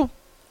Holiday too.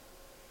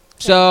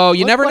 So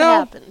you never know.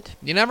 Happened.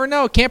 You never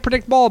know. Can't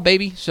predict ball,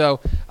 baby.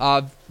 So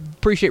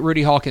appreciate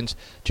Rudy Hawkins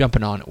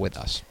jumping on with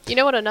us. You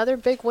know what another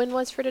big win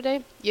was for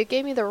today? You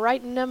gave me the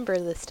right number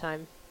this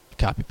time.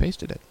 Copy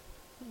pasted it.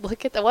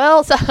 Look at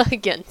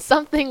again,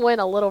 something went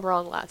a little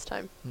wrong last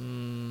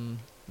time.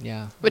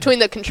 Yeah. Between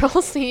the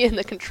Control C and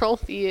the Control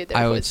V,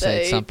 I would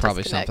say it's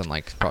probably something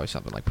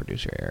like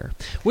producer error.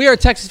 We are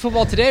Texas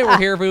Football Today. We're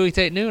here every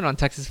weekday at noon on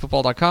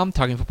TexasFootball.com,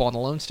 talking football in the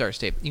Lone Star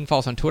State. You can follow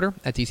us on Twitter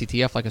at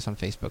TCTF, like us on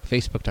Facebook,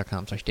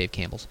 Facebook.com/Dave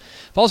Campbell's.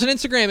 Follow us on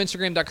Instagram,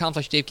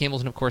 Instagram.com/Dave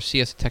Campbell's, and of course,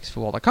 see us at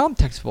TexasFootball.com.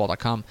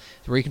 TexasFootball.com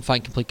is where you can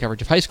find complete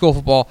coverage of high school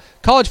football,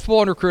 college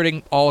football, and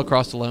recruiting all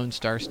across the Lone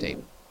Star State.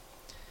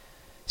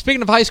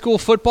 Speaking of high school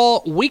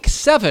football, Week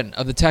 7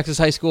 of the Texas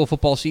high school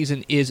football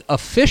season is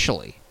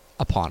officially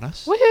upon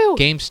us. Woohoo!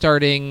 Game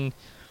starting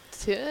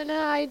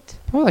tonight.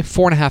 Probably like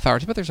 4.5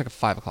 hours. I bet there's like a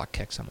 5 o'clock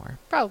kick somewhere.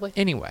 Probably.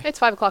 Anyway. It's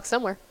 5 o'clock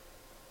somewhere.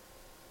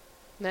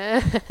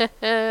 But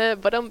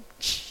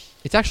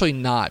it's actually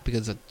not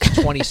because it's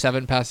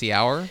 27 past the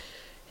hour.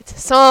 It's a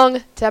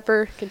song.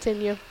 Tepper,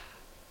 continue.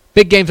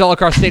 Big games all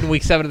across the state in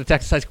Week 7 of the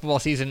Texas high school football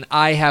season.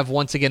 I have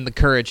once again the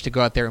courage to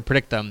go out there and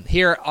predict them.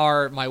 Here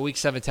are my Week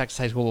 7 Texas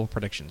high school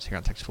predictions here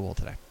on Texas Football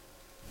Today.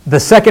 The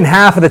second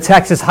half of the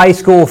Texas high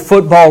school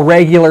football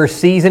regular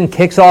season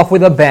kicks off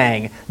with a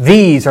bang.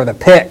 These are the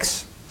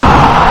picks.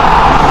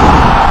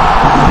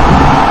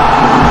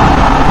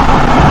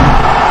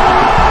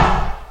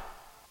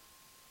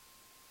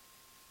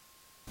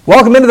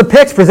 Welcome into the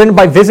picks presented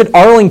by Visit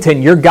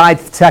Arlington, your guide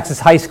to Texas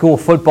high school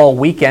football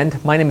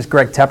weekend. My name is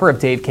Greg Tepper of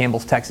Dave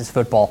Campbell's Texas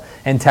Football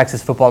and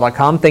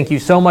TexasFootball.com. Thank you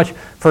so much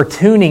for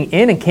tuning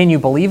in, and can you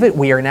believe it?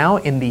 We are now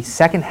in the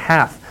second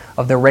half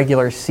of the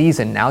regular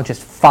season. Now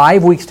just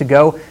 5 weeks to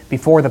go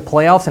before the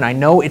playoffs, and I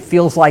know it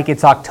feels like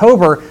it's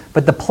October,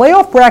 but the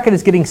playoff bracket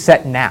is getting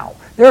set now.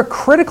 There are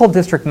critical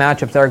district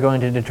matchups that are going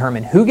to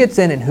determine who gets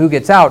in and who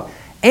gets out,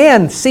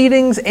 and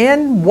seedings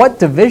and what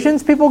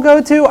divisions people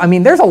go to. I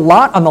mean, there's a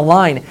lot on the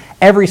line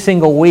every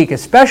single week,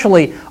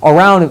 especially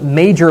around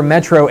major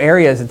metro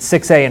areas at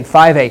 6A and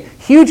 5A.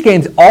 Huge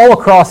games all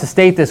across the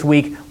state this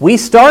week. We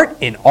start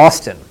in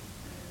Austin.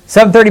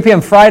 7:30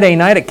 p.m. Friday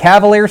night at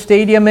Cavalier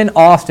Stadium in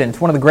Austin.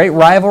 It's one of the great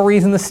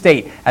rivalries in the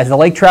state as the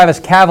Lake Travis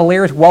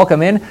Cavaliers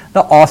welcome in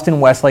the Austin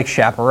Westlake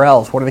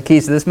Chaparrals. What are the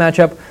keys to this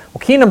matchup? Well,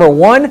 key number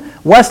 1,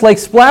 Westlake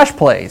splash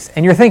plays.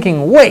 And you're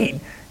thinking, wait,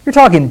 you're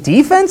talking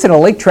defense in a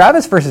Lake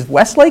Travis versus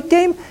Westlake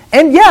game?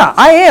 And yeah,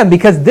 I am,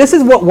 because this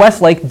is what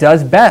Westlake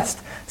does best.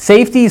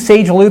 Safety,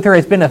 Sage Luther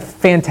has been a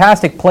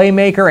fantastic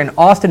playmaker, and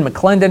Austin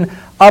McClendon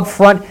up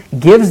front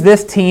gives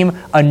this team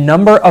a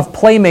number of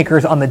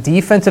playmakers on the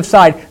defensive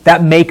side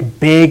that make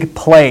big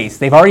plays.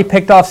 They've already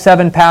picked off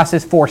 7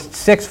 passes, forced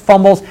 6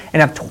 fumbles, and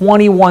have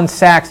 21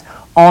 sacks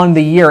on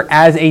the year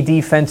as a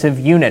defensive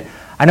unit.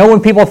 I know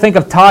when people think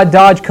of Todd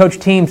Dodge coach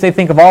teams, they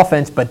think of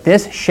offense, but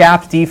this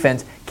Shaps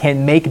defense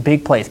can make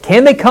big plays.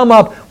 Can they come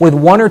up with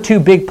 1 or 2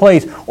 big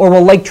plays, or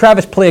will Lake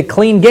Travis play a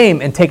clean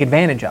game and take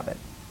advantage of it?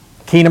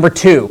 Key number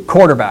 2,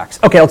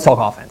 quarterbacks. Okay, let's talk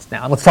offense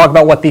now. Let's talk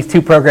about what these two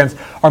programs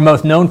are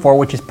most known for,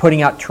 which is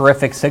putting out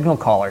terrific signal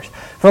callers.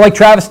 For Lake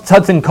Travis, it's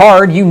Hudson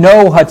Card. You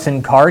know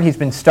Hudson Card. He's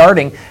been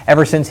starting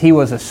ever since he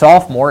was a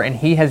sophomore, and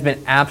he has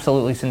been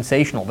absolutely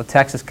sensational. The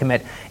Texas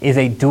commit is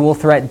a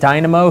dual-threat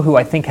dynamo who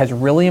I think has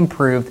really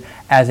improved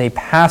as a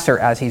passer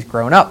as he's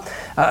grown up.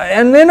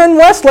 And then in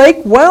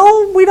Westlake,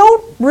 well, we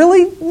don't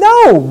really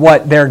know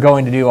what they're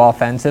going to do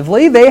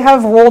offensively. They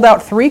have rolled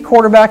out 3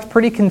 quarterbacks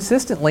pretty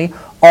consistently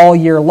all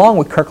year long,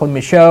 with Kirkland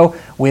Michaud,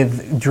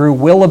 with Drew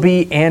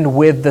Willoughby, and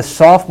with the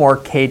sophomore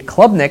Cade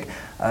Klubnik.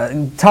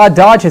 Todd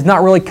Dodge has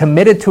not really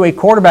committed to a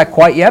quarterback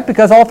quite yet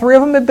because all 3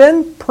 of them have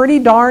been pretty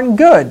darn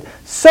good.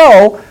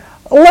 So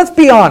let's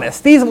be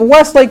honest. These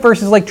Westlake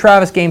versus Lake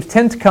Travis games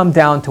tend to come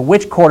down to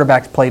which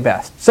quarterbacks play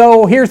best.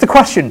 So here's the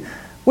question.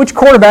 Which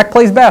quarterback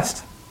plays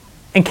best?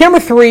 And number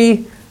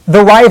 3,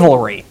 the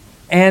rivalry.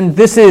 And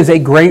this is a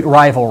great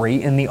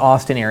rivalry in the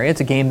Austin area. It's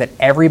a game that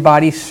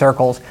everybody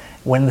circles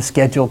when the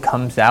schedule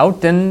comes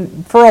out.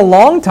 And for a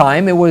long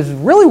time, it was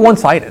really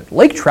one-sided.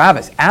 Lake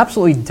Travis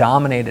absolutely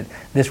dominated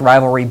this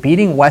rivalry,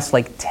 beating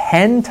Westlake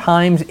 10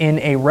 times in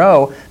a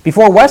row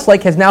before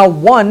Westlake has now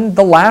won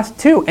the last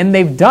 2. And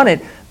they've done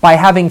it by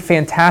having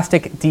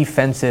fantastic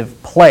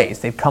defensive plays.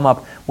 They've come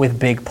up with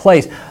big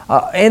plays.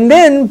 And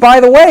then, by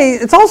the way,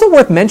 it's also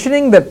worth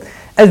mentioning that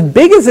as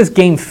big as this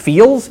game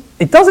feels,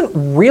 it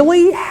doesn't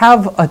really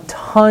have a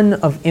ton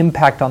of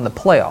impact on the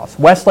playoffs.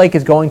 Westlake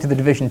is going to the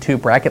Division II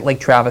bracket. Lake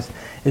Travis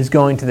is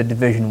going to the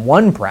Division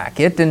I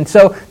bracket. And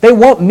so they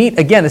won't meet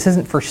again. This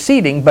isn't for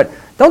seeding, but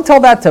don't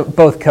tell that to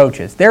both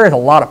coaches. There is a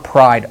lot of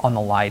pride on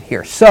the line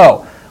here.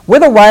 So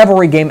with a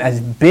rivalry game as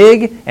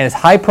big and as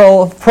high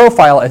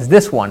profile as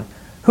this one,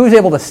 who's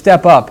able to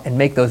step up and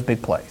make those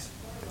big plays?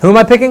 Who am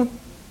I picking?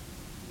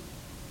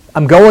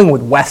 I'm going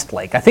with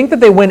Westlake. I think that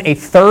they win a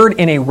 3rd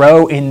in a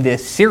row in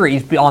this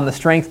series on the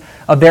strength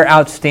of their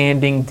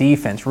outstanding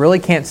defense. Really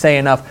can't say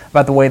enough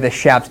about the way the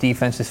Shaps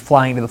defense is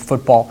flying to the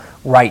football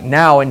right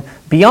now. And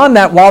beyond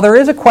that, while there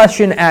is a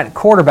question at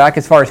quarterback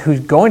as far as who's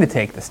going to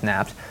take the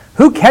snaps,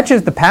 who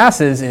catches the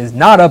passes is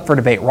not up for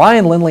debate.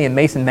 Ryan Lindley and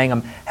Mason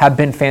Mangum have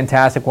been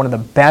fantastic, one of the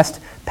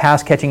best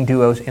pass-catching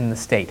duos in the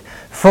state.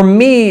 For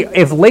me,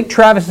 if Lake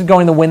Travis is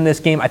going to win this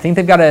game, I think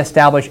they've got to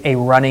establish a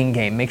running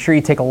game. Make sure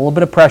you take a little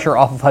bit of pressure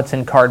off of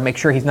Hudson Card. Make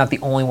sure he's not the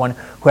only one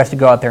who has to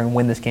go out there and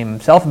win this game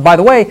himself. And by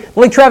the way, the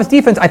Lake Travis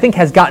defense, I think,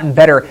 has gotten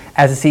better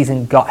as the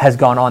season has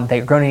gone on.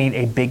 They're going to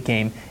need a big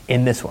game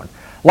in this one.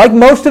 Like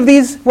most of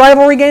these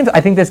rivalry games, I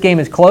think this game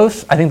is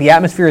close. I think the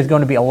atmosphere is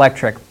going to be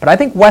electric. But I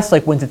think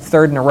Westlake wins its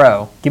 3rd in a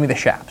row. Give me the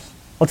Shaps.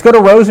 Let's go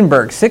to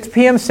Rosenberg, 6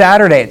 p.m.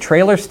 Saturday at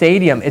Traylor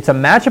Stadium. It's a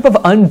matchup of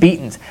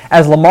unbeatens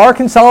as Lamar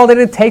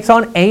Consolidated takes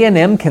on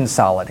A&M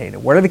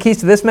Consolidated. What are the keys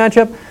to this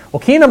matchup? Well,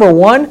 key number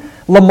 1,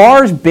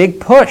 Lamar's big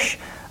push.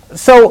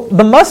 So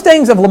the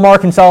Mustangs of Lamar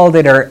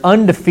Consolidated are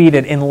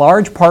undefeated in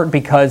large part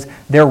because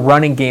their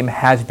running game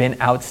has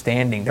been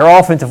outstanding. Their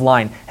offensive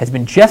line has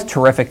been just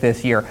terrific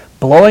this year,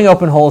 blowing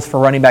open holes for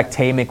running back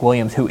Tay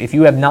McWilliams, who, if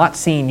you have not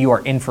seen, you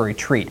are in for a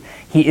treat.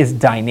 He is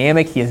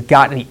dynamic. He has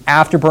gotten the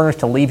afterburners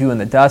to leave you in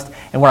the dust.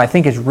 And what I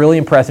think is really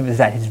impressive is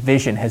that his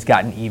vision has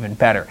gotten even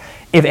better.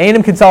 If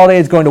A&M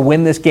Consolidated is going to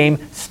win this game,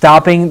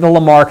 stopping the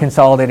Lamar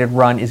Consolidated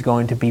run is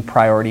going to be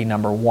priority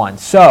number 1.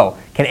 So,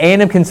 can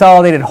A&M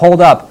Consolidated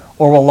hold up,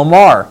 or will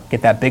Lamar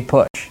get that big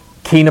push?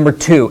 Key number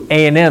 2,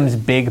 A&M's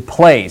big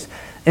plays.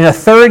 In the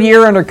 3rd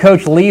year under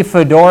Coach Lee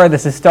Fedora,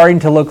 this is starting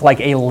to look like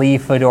a Lee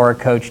Fedora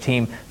coach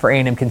team for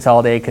A&M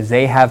Consolidated because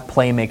they have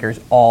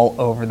playmakers all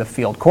over the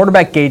field.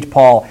 Quarterback Gage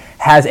Paul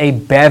has a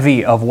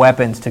bevy of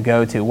weapons to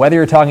go to. Whether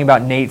you're talking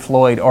about Nate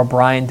Floyd or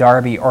Brian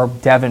Darby or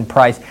Devin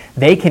Price,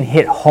 they can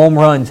hit home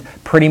runs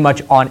pretty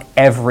much on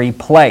every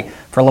play.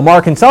 For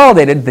Lamar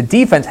Consolidated, the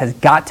defense has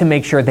got to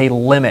make sure they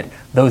limit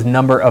those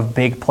number of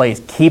big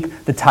plays.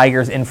 Keep the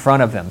Tigers in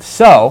front of them.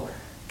 So,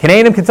 can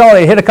A&M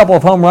Consolidated hit a couple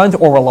of home runs,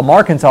 or will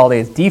Lamar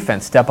Consolidated's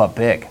defense step up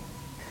big?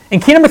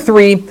 And key number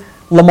 3,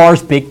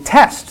 Lamar's big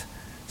test.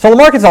 So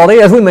Lamar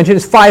Consolidated, as we mentioned,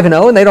 is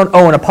 5-0, and they don't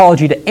owe an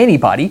apology to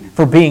anybody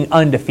for being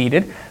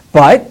undefeated.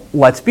 But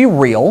let's be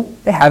real,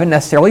 they haven't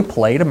necessarily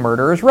played a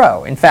murderer's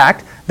row. In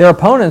fact, their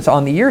opponents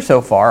on the year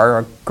so far are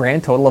a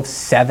grand total of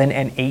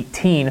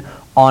 7-18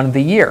 on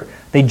the year.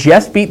 They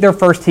just beat their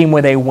first team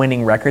with a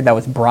winning record. That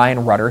was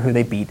Brian Rudder, who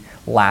they beat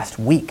last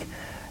week.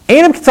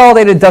 A&M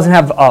Consolidated doesn't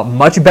have a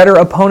much better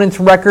opponent's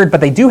record,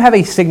 but they do have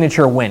a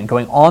signature win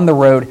going on the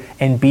road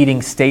and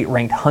beating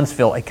state-ranked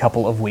Huntsville a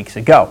couple of weeks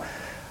ago.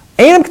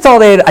 A&M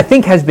Consolidated, I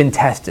think, has been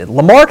tested.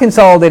 Lamar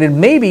Consolidated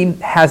maybe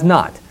has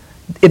not.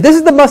 If this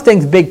is the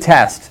Mustangs' big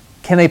test,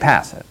 can they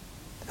pass it?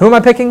 Who am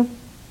I picking?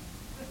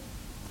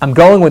 I'm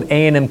going with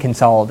A&M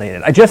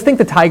Consolidated. I just think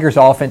the Tigers'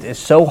 offense is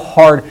so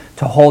hard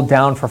to hold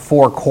down for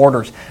 4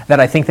 quarters that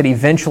I think that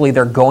eventually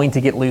they're going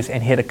to get loose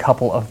and hit a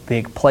couple of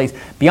big plays.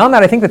 Beyond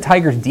that, I think the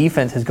Tigers'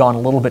 defense has gone a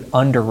little bit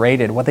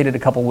underrated. What they did a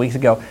couple of weeks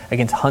ago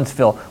against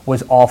Huntsville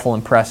was awful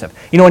impressive.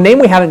 You know, a name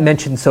we haven't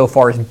mentioned so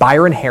far is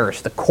Byron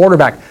Harris, the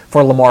quarterback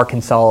for Lamar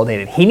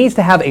Consolidated. He needs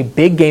to have a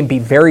big game, be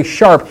very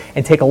sharp,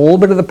 and take a little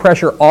bit of the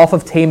pressure off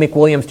of Tay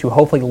McWilliams to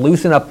hopefully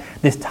loosen up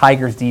this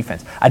Tigers'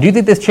 defense. I do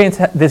think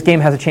this game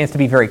has a chance to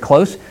be very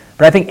close,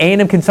 but I think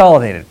A&M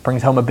Consolidated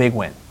brings home a big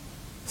win.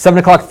 7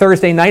 o'clock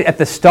Thursday night at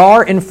the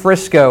Star in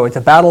Frisco. It's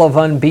a battle of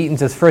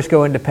unbeatens as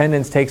Frisco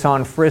Independence takes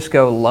on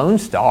Frisco Lone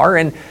Star.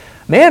 And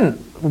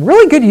man,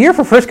 really good year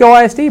for Frisco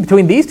ISD.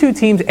 Between these two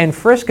teams and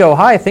Frisco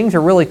High, things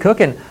are really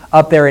cooking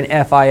up there in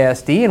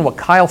FISD. And what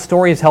Kyle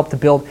Story has helped to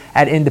build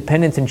at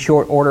Independence in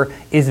short order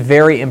is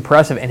very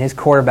impressive. And his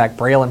quarterback,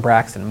 Braylon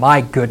Braxton,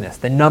 my goodness,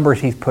 the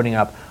numbers he's putting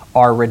up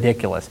are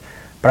ridiculous.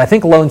 But I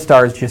think Lone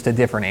Star is just a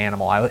different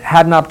animal. I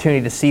had an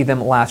opportunity to see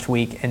them last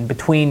week, and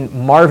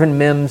between Marvin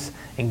Mims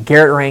and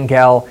Garrett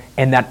Rangel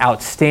and that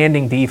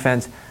outstanding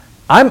defense,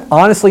 I'm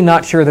honestly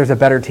not sure there's a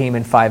better team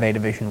in 5A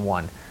Division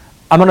I.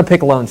 I'm going to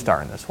pick Lone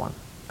Star in this one.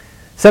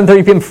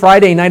 7:30 p.m.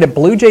 Friday night at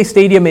Blue Jay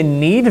Stadium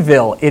in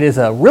Needville. It is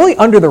a really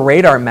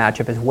under-the-radar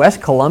matchup as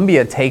West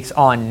Columbia takes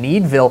on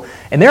Needville.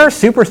 And there are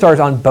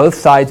superstars on both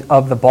sides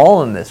of the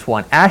ball in this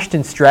one.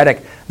 Ashton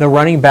Stredick, the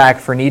running back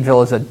for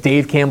Needville, is a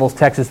Dave Campbell's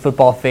Texas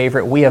football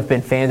favorite. We have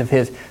been fans of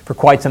his for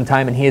quite some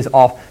time, and he is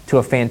off to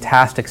a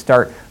fantastic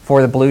start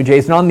for the Blue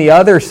Jays. And on the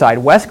other side,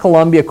 West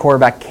Columbia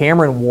quarterback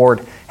Cameron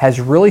Ward has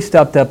really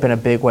stepped up in a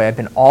big way. I've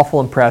been awful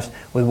impressed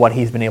with what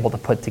he's been able to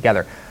put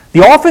together.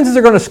 The offenses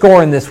are going to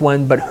score in this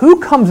one, but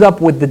who comes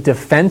up with the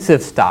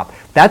defensive stop?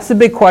 That's the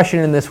big question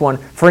in this one.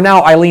 For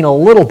now, I lean a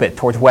little bit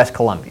towards West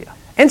Columbia.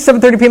 And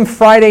 7:30 p.m.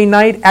 Friday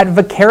night at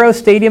Vaquero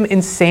Stadium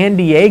in San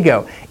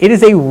Diego. It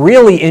is a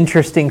really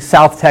interesting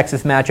South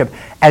Texas matchup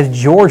as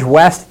George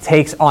West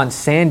takes on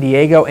San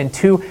Diego, and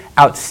two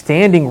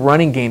outstanding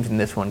running games in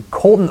this one.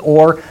 Colton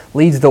Orr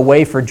leads the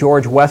way for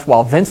George West,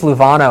 while Vince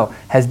Luvano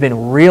has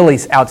been really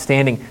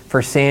outstanding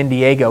for San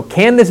Diego.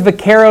 Can this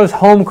Vaqueros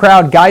home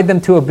crowd guide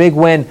them to a big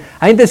win?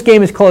 I think this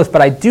game is close,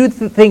 but I do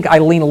think I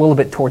lean a little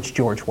bit towards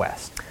George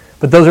West.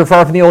 But those are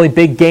far from the only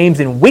big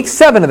games in Week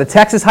 7 of the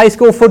Texas high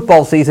school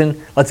football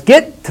season. Let's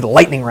get to the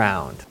lightning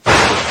round.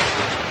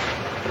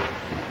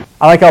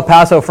 I like El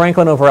Paso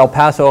Franklin over El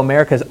Paso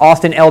Americas,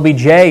 Austin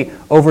LBJ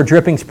over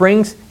Dripping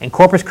Springs, and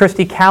Corpus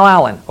Christi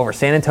Calallen over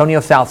San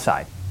Antonio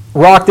Southside.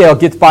 Rockdale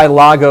gets by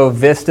Lago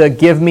Vista.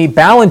 Give me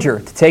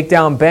Ballinger to take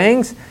down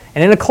Bangs.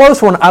 And in a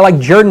close one, I like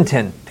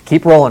Jourdanton to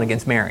keep rolling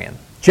against Marion.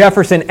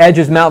 Jefferson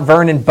edges Mount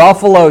Vernon.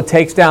 Buffalo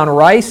takes down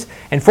Rice.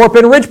 And Fort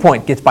Bend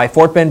Ridgepoint gets by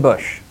Fort Bend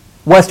Bush.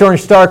 West Orange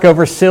Stark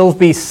over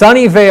Silsbee,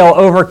 Sunnyvale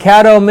over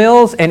Caddo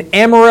Mills, and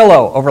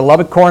Amarillo over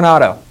Lubbock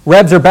Coronado.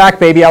 Rebs are back,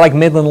 baby. I like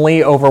Midland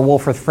Lee over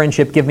Wolfforth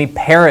Friendship. Give me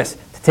Paris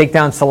to take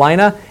down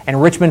Salina,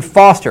 and Richmond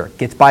Foster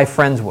gets by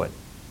Friendswood.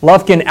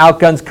 Lufkin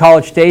outguns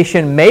College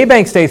Station.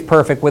 Maybank stays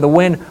perfect with a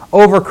win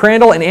over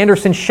Crandall, and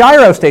Anderson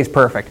Shiro stays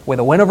perfect with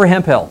a win over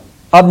Hemp Hill.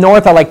 Up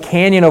north, I like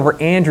Canyon over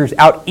Andrews.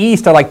 Out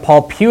east, I like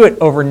Paul Pewitt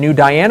over New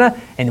Diana,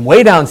 and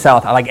way down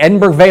south, I like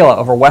Edinburgh Vela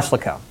over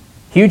Weslaco.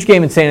 Huge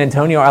game in San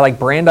Antonio. I like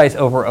Brandeis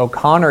over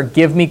O'Connor.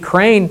 Give me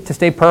Crane to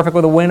stay perfect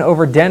with a win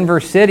over Denver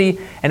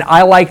City. And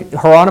I like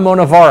Geronimo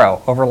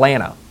Navarro over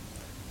Llano.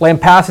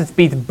 Lampasas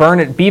beats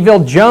Burnett.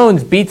 Beeville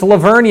Jones beats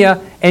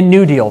Lavernia. And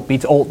New Deal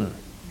beats Olton.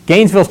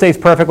 Gainesville stays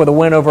perfect with a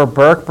win over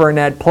Burke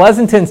Burnett.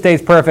 Pleasanton stays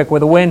perfect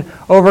with a win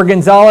over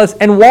Gonzales.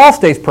 And Wall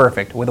stays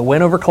perfect with a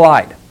win over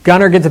Clyde.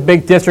 Gunner gets a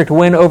big district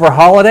win over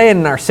Holiday.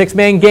 And in our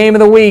six-man game of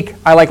the week,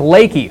 I like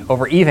Lakey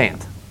over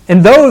Evant.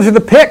 And those are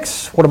the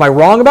picks. What am I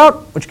wrong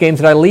about? Which games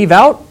did I leave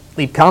out?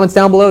 Leave comments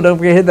down below. Don't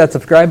forget to hit that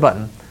subscribe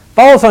button.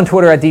 Follow us on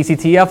Twitter at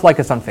DCTF. Like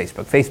us on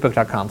Facebook,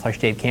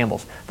 facebook.com/Dave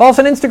Campbell's. Follow us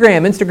on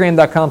Instagram,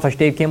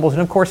 instagram.com/Dave Campbell's.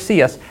 And, of course,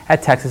 see us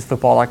at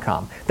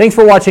TexasFootball.com. Thanks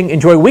for watching.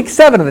 Enjoy Week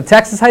 7 of the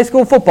Texas high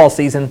school football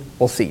season.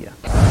 We'll see you.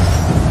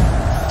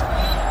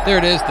 There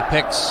it is, the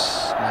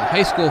picks,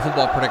 high school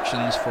football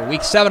predictions for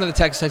Week 7 of the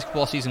Texas high school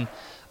football season.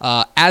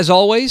 As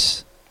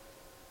always,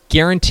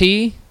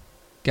 guarantee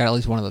got at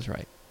least one of those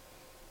right.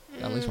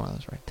 At least one of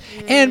those right.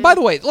 And by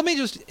the way, let me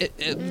just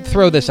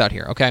throw this out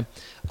here, okay?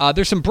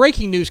 There's some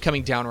breaking news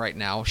coming down right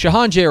now.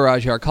 Shahan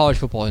Jayaraj, our college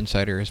football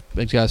insider, has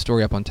got a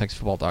story up on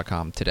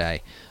TexasFootball.com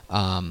today,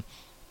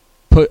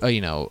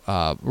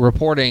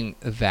 reporting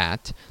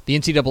that the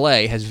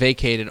NCAA has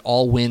vacated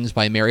all wins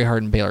by Mary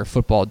Hardin-Baylor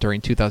football during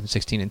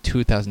 2016 and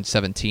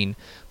 2017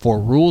 for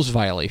rules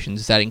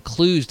violations. That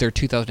includes their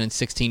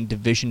 2016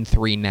 Division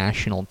III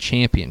National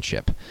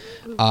Championship.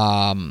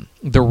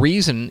 The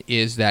reason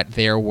is that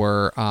there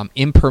were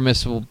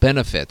impermissible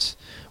benefits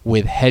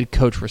with head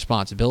coach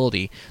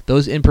responsibility.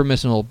 Those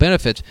impermissible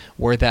benefits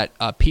were that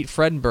Pete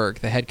Fredenberg,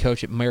 the head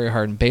coach at Mary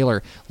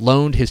Hardin-Baylor,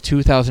 loaned his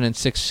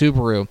 2006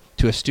 Subaru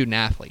to a student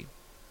athlete.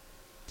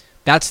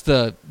 That's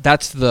the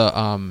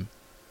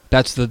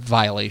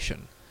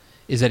violation,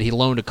 is that he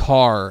loaned a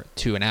car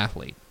to an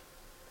athlete.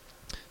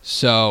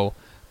 So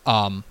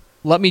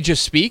let me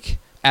just speak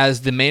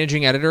as the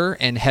managing editor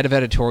and head of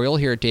editorial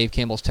here at Dave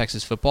Campbell's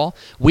Texas Football.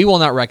 We will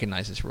not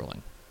recognize this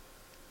ruling.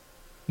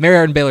 Mary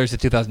Hardin-Baylor is the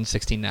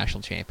 2016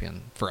 national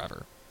champion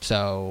forever,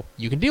 so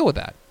you can deal with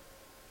that.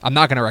 I'm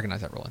not going to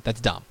recognize that ruling.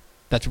 That's dumb.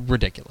 That's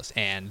ridiculous.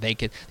 And the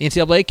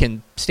NCAA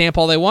can stamp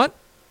all they want,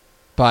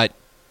 but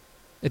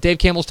at Dave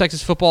Campbell's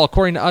Texas Football,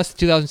 according to us, the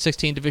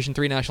 2016 Division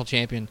III national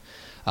champion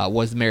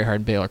was the Mary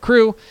Hardin-Baylor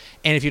crew.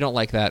 And if you don't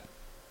like that,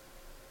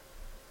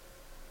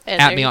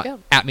 at me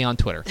on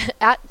Twitter.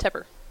 At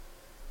Tepper.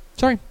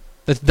 Sorry.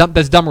 That's dumb.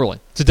 That's a dumb ruling.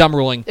 It's a dumb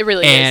ruling. It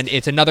really is. And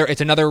it's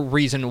another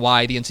reason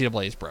why the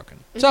NCAA is broken.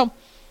 Mm-hmm. So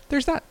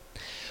there's that.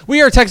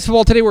 We are Texas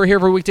Football Today. We're here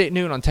every weekday at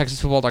noon on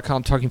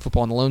TexasFootball.com, talking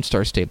football in the Lone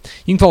Star State.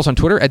 You can follow us on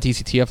Twitter at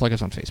DCTF, like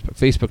us on Facebook,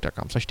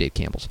 Facebook.com/Dave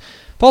Campbell's.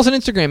 Follow us on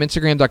Instagram,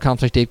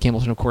 Instagram.com/Dave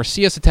Campbell's, and of course,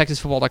 see us at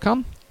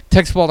TexasFootball.com.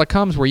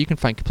 TexasFootball.com is where you can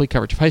find complete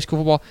coverage of high school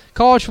football,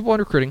 college football,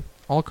 and recruiting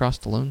all across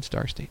the Lone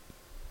Star State.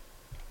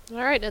 All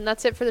right, and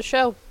that's it for the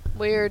show.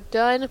 We're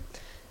done.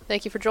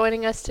 Thank you for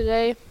joining us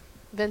today.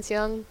 Vince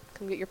Young,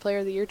 come get your Player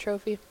of the Year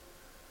trophy.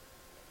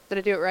 Did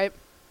I do it right?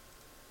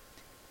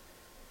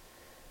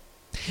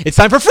 It's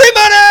time for free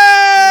money!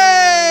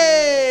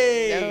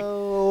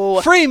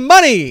 No. Free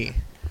money!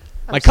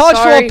 My college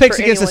football picks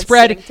against the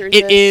spread.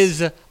 It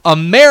is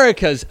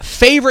America's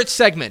favorite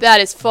segment. That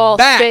is false.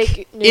 Back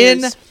fake news.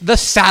 in the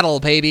saddle,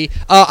 baby.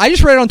 I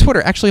just read it on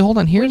Twitter. Actually, hold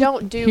on. We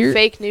don't do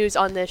fake news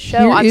on this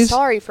show. I'm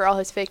sorry for all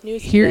his fake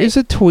news. Here is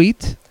a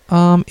tweet.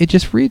 It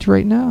just reads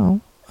right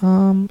now.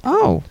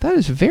 Oh, that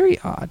is very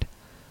odd.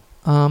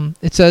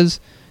 It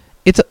says,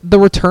 it's the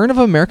return of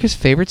America's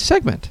favorite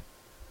segment.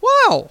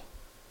 Wow.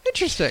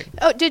 Interesting.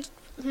 Oh, did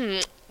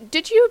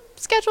you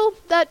schedule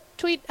that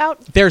tweet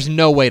out? There's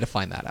no way to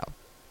find that out.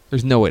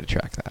 There's no way to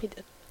track that. He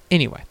did.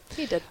 Anyway.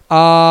 He did.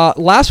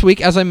 Last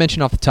week, as I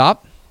mentioned off the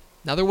top,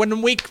 now they're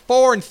winning week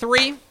 4 and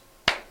 3.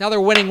 Now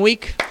they're winning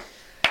week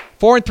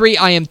 4 and 3.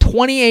 I am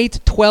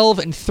 28, 12,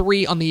 and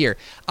 3 on the year.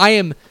 I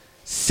am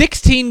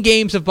 16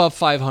 games above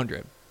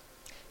 500.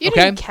 You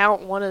didn't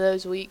count one of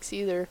those weeks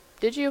either.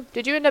 Did you?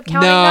 Did you end up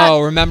counting that?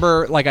 No,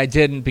 remember, I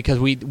didn't because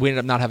we ended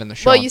up not having the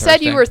show. Well, you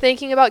said you were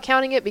thinking about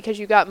counting it because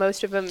you got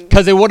most of them.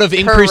 Because it would have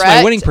increased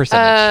my winning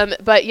percentage.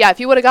 But yeah,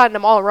 if you would have gotten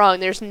them all wrong,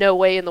 there's no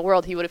way in the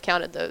world he would have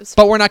counted those.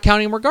 But we're not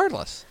counting them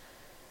regardless.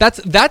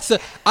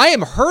 I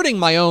am hurting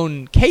my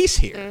own case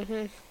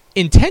here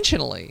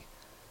intentionally.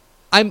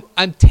 I'm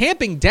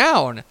tamping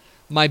down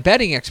my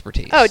betting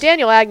expertise. Oh,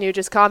 Daniel Agnew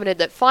just commented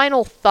that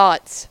Final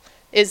Thoughts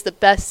is the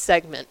best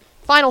segment.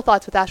 Final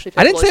Thoughts with Ashley Fishel.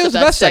 I didn't say it was the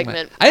best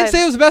segment. I didn't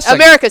say it was the best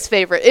segment. America's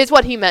favorite is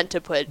what he meant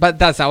to put. But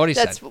that's not what he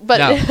said. But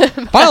no.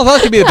 Final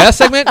Thoughts could be the best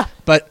segment,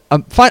 but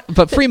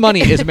free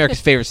money is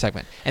America's favorite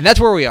segment. And that's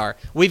where we are.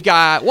 We've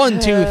got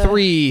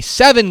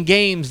 7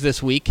 games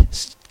this week,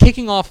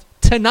 kicking off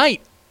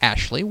tonight.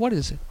 Ashley, what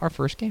is our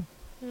first game?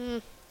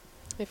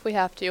 If we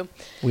have to.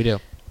 We do.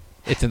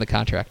 It's in the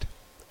contract.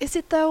 Is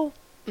it, though?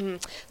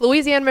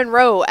 Louisiana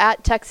Monroe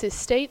at Texas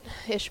State.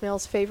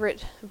 Ishmael's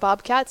favorite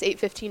Bobcats,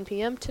 8:15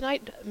 p.m.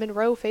 tonight.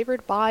 Monroe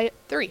favored by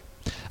 3.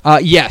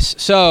 Yes.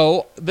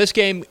 So this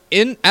game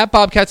at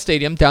Bobcat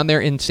Stadium down there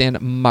in San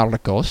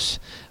Marcos.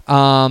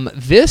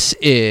 This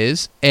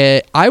is,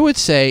 I would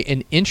say,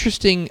 an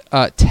interesting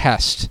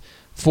test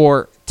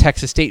for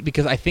Texas State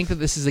because I think that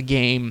this is a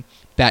game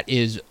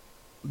that's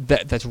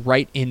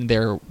right in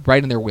their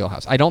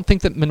wheelhouse. I don't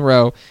think that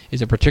Monroe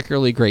is a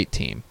particularly great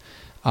team.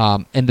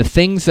 And the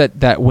things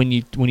that when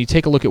you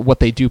take a look at what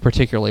they do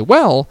particularly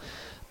well,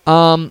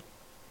 I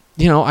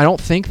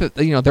don't think that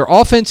their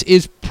offense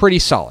is pretty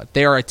solid.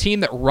 They are a team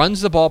that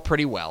runs the ball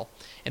pretty well,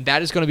 and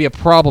that is going to be a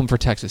problem for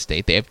Texas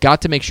State. They have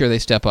got to make sure they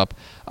step up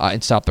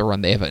and stop the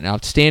run. They have an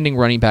outstanding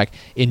running back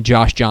in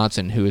Josh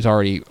Johnson, who has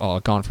already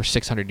gone for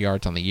 600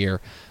 yards on the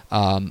year,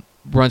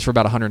 runs for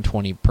about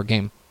 120 per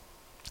game.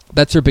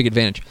 That's their big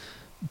advantage.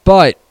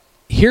 But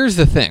here's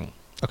the thing,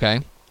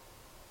 okay?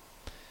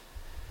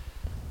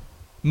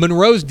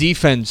 Monroe's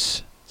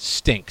defense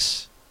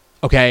stinks,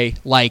 okay?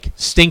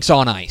 Stinks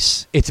on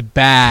ice. It's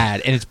bad,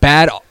 and it's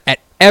bad at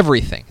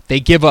everything. They're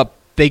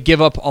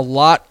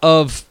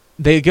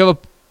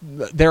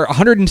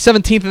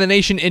 117th in the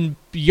nation in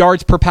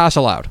yards per pass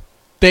allowed.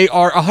 They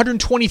are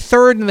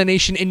 123rd in the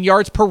nation in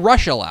yards per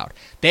rush allowed.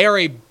 They are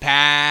a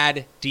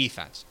bad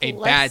defense.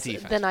 Bad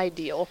defense. Than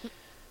ideal.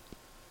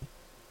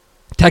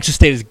 Texas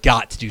State has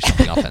got to do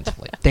something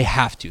offensively. They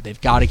have to.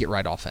 They've got to get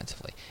right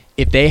offensively.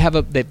 If they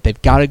have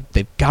they've got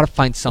to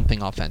find something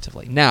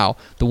offensively. Now,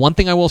 the one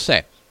thing I will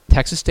say,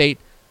 Texas State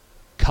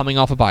coming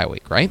off a bye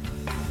week, right?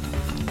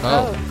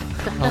 Oh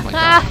my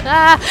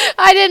God.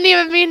 I didn't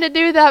even mean to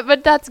do that,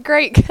 but that's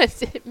great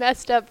because it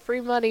messed up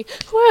free money.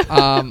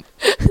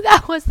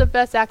 That was the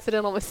best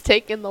accidental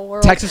mistake in the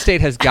world. Texas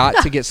State has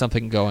got to get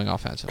something going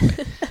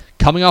offensively.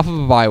 Coming off of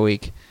a bye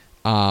week,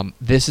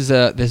 this is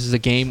a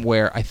game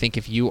where I think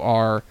if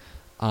you're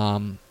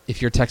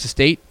Texas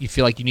State, you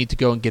feel like you need to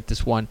go and get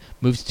this one,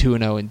 move to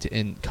 2-0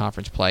 in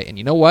conference play. And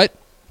you know what?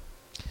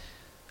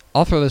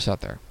 I'll throw this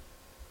out there.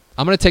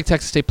 I'm going to take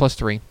Texas State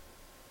 +3.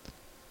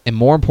 And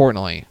more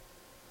importantly,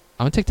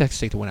 I'm going to take Texas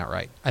State to win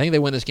outright. I think they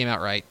win this game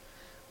outright.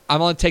 I'm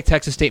going to take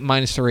Texas State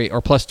 -3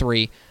 or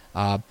 +3,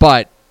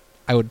 but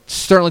I would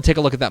certainly take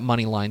a look at that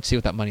money line, see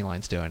what that money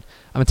line's doing.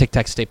 I'm going to take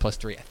Texas State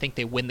 +3. I think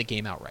they win the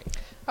game outright.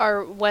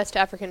 Our West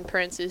African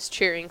prince is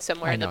cheering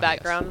somewhere in the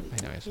background. I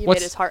know he is. You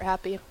made his heart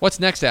happy. What's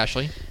next,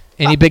 Ashley?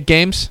 Any big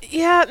games?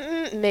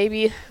 Yeah,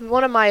 maybe.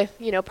 One of my,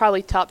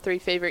 probably top 3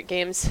 favorite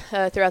games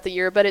throughout the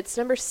year, but it's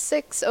number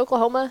 6,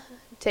 Oklahoma,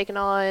 taking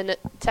on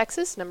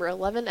Texas, number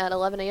 11 at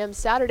 11 a.m.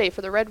 Saturday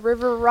for the Red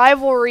River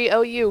rivalry.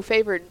 OU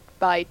favored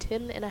by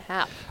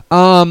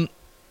 10.5.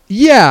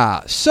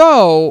 Yeah,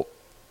 so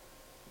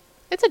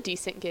it's a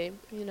decent game,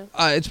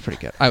 it's pretty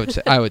good. I would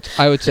say I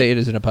would say it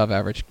is an above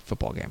average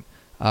football game.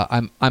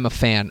 I'm a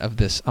fan of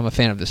this. I'm a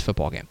fan of this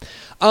football game.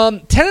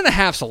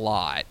 10.5's a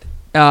lot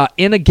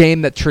in a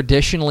game that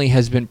traditionally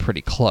has been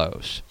pretty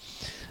close.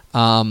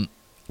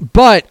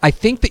 But I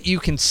think that you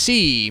can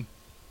see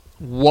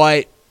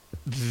what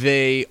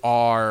Vegas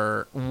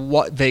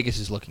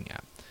is looking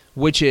at,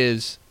 which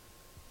is,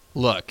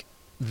 look,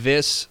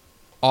 this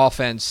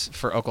offense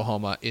for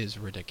Oklahoma is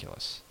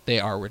ridiculous. They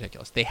are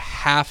ridiculous. They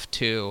have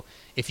to.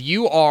 This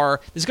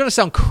is going to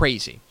sound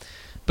crazy,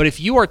 But if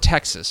you are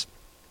Texas,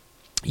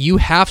 you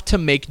have to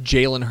make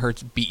Jalen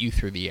Hurts beat you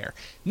through the air.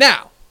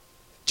 Now,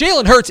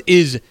 Jalen Hurts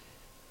is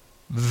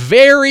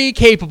very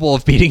capable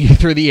of beating you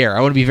through the air.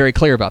 I want to be very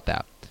clear about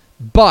that.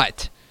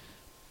 But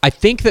I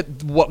think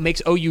that what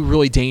makes OU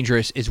really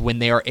dangerous is when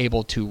they are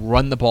able to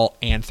run the ball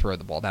and throw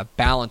the ball. That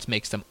balance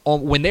makes them,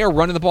 when they are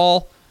running the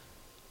ball,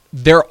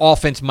 their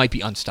offense might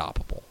be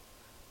unstoppable.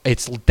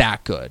 It's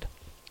that good.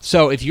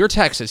 So if you're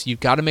Texas,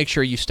 you've got to make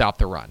sure you stop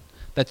the run.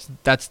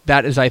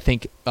 That is, I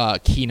think,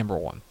 key number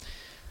one.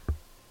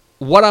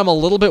 What I'm a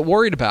little bit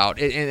worried about,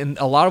 and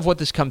a lot of what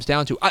this comes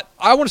down to,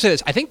 I want to say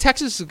this. I think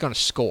Texas is going to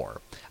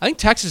score. I think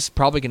Texas is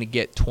probably going to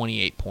get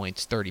 28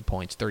 points, 30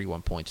 points,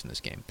 31 points in this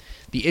game.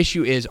 The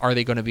issue is, are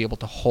they going to be able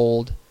to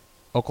hold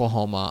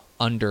Oklahoma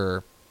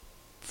under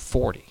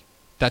 40?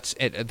 That's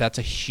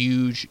a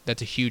huge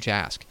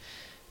ask.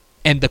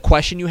 And the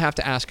question you have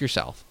to ask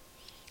yourself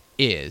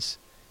is,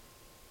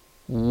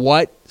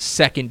 what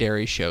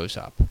secondary shows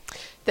up?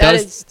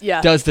 Does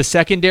the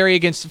secondary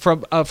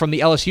from the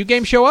LSU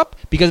game show up?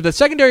 Because if the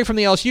secondary from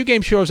the LSU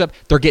game shows up,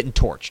 they're getting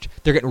torched.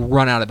 They're getting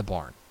run out of the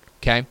barn.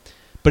 Okay?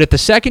 But if the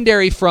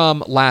secondary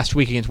from last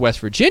week against West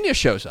Virginia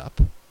shows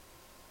up,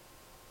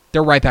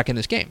 they're right back in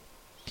this game.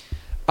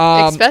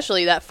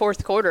 Especially that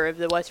fourth quarter of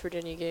the West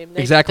Virginia game.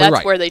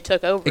 That's where they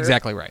took over.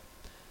 Exactly right.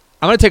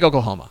 I'm going to take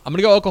Oklahoma. I'm going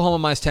to go Oklahoma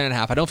minus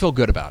 10.5. I don't feel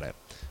good about it.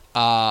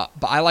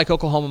 But I like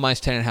Oklahoma minus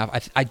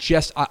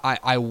 10.5.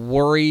 I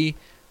worry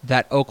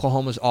that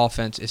Oklahoma's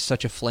offense is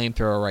such a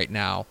flamethrower right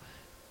now.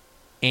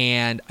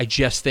 And I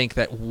just think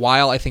that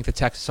while I think the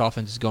Texas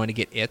offense is going to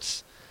get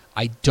its,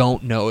 I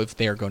don't know if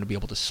they're going to be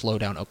able to slow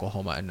down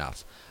Oklahoma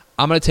enough.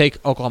 I'm going to take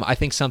Oklahoma. I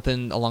think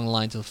something along the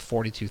lines of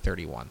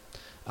 42-31.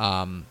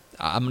 I'm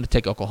going to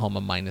take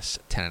Oklahoma minus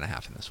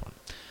 10.5 in this one.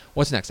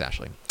 What's next,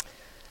 Ashley?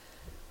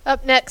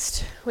 Up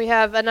next, we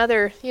have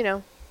another,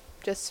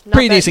 just not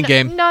pretty decent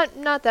game.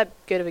 Not that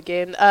good of a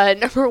game.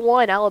 Number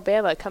 1,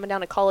 Alabama coming down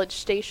to College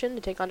Station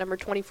to take on number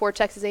 24,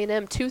 Texas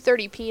A&M.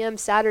 2:30 p.m.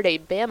 Saturday.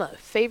 Bama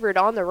favored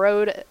on the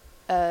road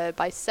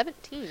by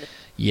 17.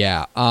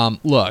 Yeah.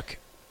 Look,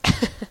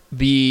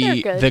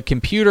 the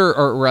computer,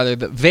 or rather,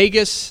 the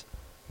Vegas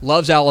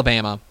loves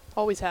Alabama.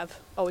 Always have.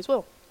 Always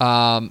will.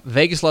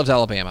 Vegas loves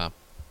Alabama,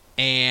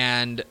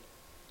 and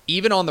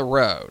even on the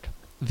road,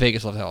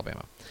 Vegas loves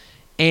Alabama.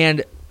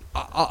 And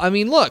I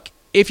mean, look.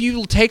 If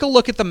you take a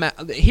look at the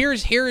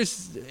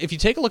if you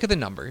take a look at the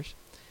numbers,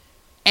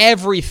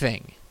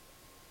 everything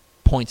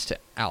points to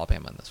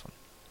Alabama in this one.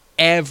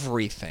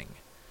 Everything.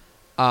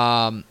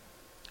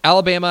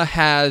 Alabama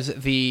has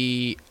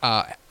a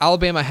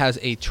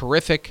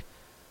terrific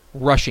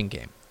rushing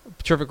game,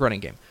 terrific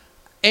running game.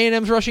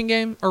 A&M's rushing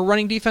game or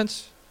running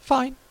defense,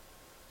 fine,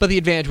 but the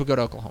advantage would go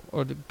to Oklahoma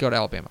or go to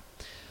Alabama.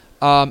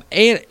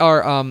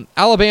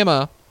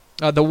 Alabama.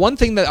 The one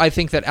thing that I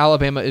think that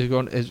Alabama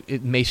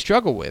it may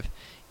struggle with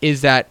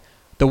is that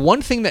the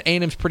one thing that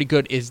A&M's pretty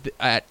good is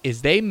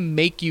they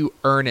make you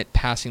earn it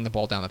passing the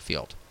ball down the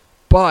field.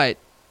 But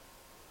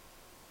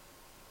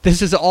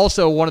this is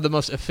also one of the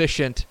most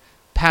efficient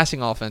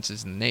passing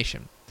offenses in the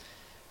nation.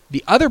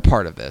 The other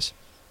part of this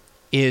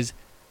is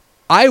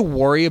I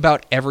worry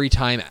about every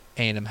time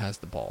A&M has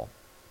the ball.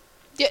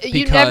 Yeah,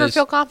 you never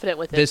feel confident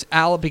with it.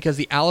 Because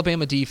the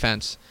Alabama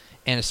defense,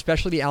 and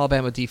especially the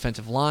Alabama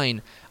defensive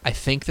line, I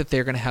think that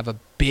they're going to have a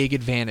big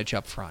advantage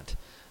up front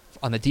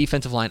on the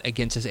defensive line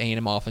against this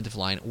A&M offensive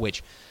line,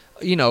 which,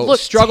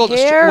 struggled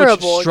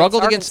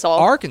against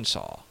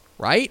Arkansas,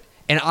 right?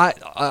 And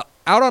out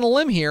on a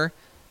limb here,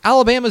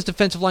 Alabama's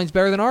defensive line is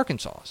better than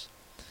Arkansas's.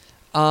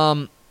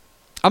 I'm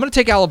going to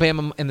take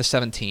Alabama in the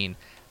 17.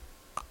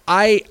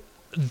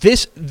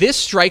 This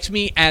strikes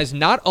me as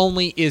not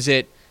only is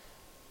it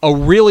a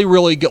really,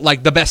 really good,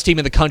 like the best team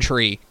in the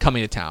country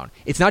coming to town.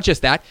 It's not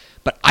just that,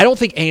 but I don't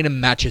think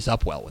A&M matches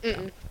up well with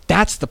them.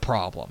 That's the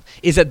problem.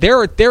 Is that there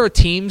are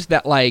teams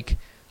that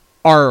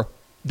are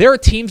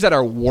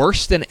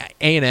worse than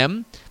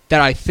A&M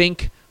that I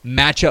think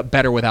match up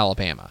better with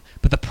Alabama.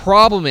 But the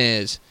problem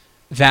is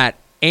that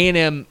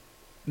A&M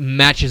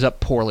matches up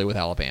poorly with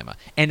Alabama,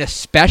 and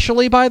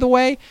especially, by the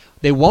way,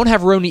 they won't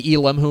have Ronnie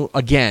Elam, who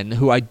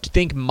I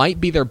think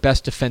might be their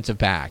best defensive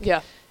back.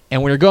 Yeah.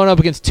 And when you're going up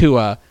against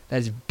Tua, that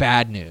is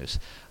bad news.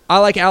 I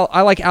like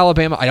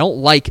Alabama. I don't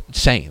like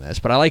saying this,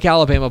 but I like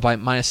Alabama by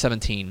minus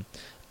 17.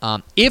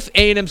 If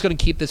A&M's going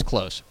to keep this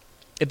close,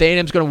 if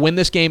A&M's going to win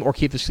this game or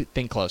keep this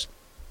thing close,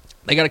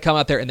 they got to come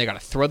out there and they got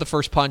to throw the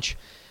first punch,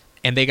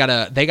 and they got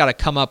to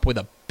come up with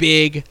a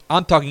big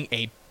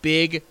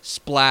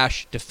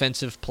splash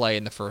defensive play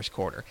in the first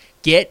quarter.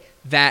 Get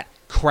that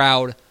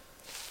crowd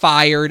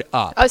fired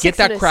up. Get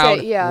that crowd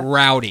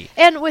rowdy.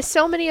 And with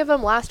so many of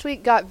them last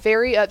week got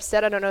very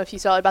upset, I don't know if you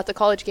saw it, about the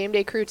College Game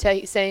Day crew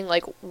saying,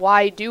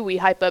 why do we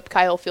hype up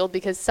Kyle Field?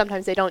 Because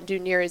sometimes they don't do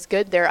near as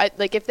good there.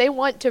 If they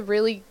want to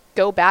really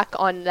go back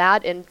on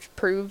that and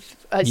prove,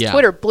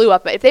 Twitter blew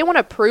up, if they want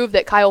to prove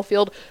that Kyle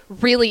Field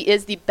really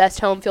is the best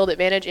home field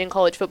advantage in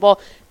college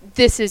football,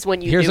 this is when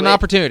Here's an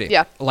opportunity.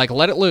 Yeah.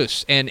 Let it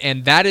loose.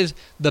 And that is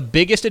the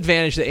biggest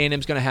advantage that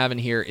A&M's going to have in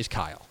here is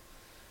Kyle.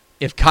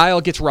 if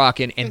Kyle gets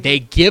rocking and they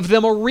give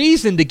them a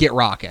reason to get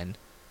rocking,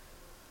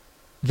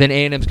 then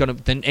A&M's gonna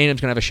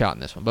have a shot in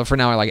this one. But for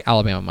now, I like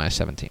Alabama minus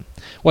 17.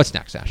 What's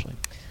next, Ashley?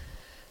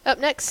 Up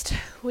next,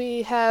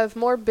 we have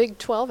more Big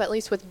 12, at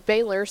least with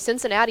Baylor,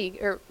 Cincinnati.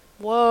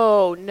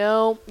 Whoa,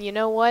 no, you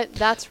know what?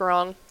 That's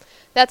wrong.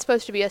 That's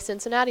supposed to be a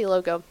Cincinnati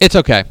logo. It's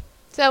okay.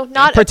 So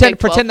not pretend a Big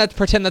 12.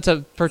 pretend that's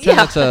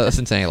a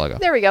Cincinnati logo.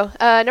 There we go.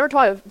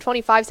 Number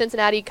 25,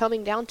 Cincinnati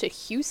coming down to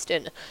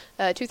Houston.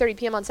 2:30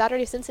 p.m. on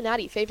Saturday.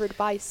 Cincinnati favored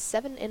by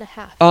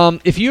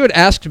 7.5. If you had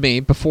asked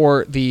me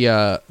before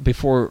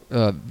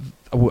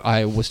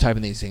I was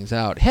typing these things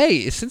out,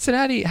 hey,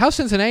 how's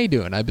Cincinnati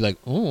doing? I'd be like,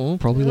 oh,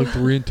 probably like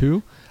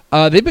 3-2.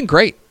 They've been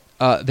great.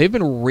 They've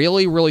been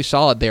really, really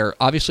solid. They're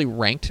obviously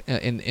ranked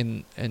at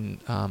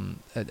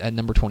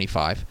number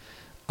 25.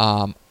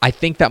 I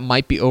think that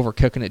might be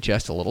overcooking it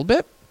just a little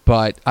bit,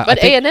 but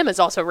A&M is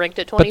also ranked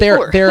at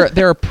 24. But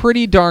they're a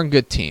pretty darn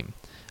good team.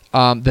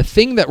 The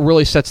thing that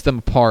really sets them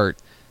apart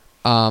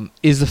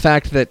is the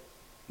fact that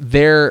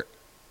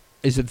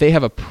they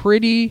have a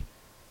pretty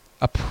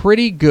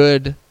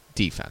good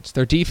defense.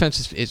 Their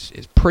defense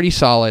is pretty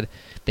solid.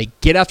 They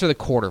get after the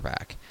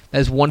quarterback. That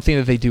is one thing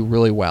that they do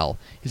really well,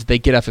 is they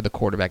get after the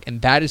quarterback,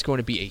 and that is going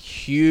to be a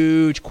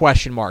huge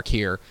question mark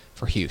here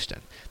for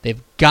Houston.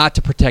 They've got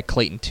to protect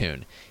Clayton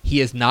Tune.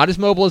 He is not as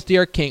mobile as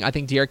D'Eriq King. I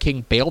think D'Eriq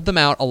King bailed them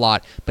out a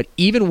lot, but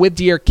even with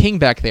D'Eriq King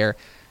back there,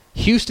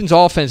 Houston's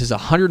offense is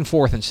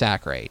 104th in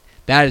sack rate.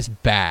 That is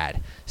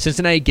bad.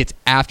 Cincinnati gets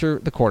after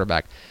the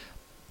quarterback.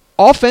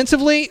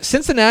 Offensively,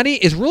 Cincinnati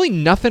is really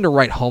nothing to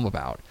write home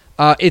about.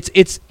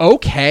 It's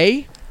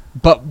okay,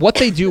 but what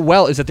they do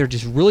well is that they're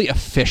just really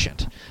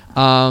efficient.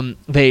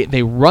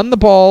 They run the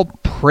ball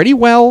pretty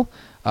well.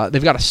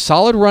 They've got a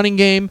solid running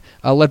game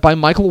led by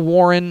Michael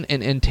Warren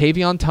and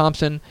Tavion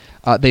Thompson.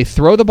 They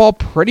throw the ball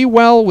pretty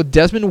well with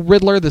Desmond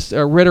Ritter,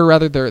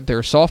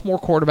 their sophomore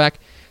quarterback.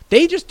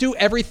 They just do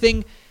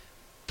everything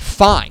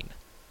fine.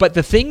 But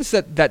the things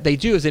that they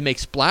do is they make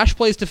splash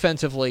plays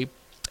defensively,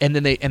 and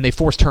then they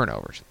force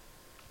turnovers.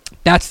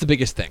 That's the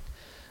biggest thing.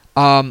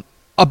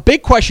 A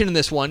big question in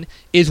this one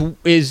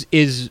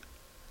is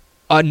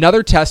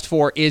another test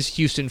for, is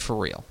Houston for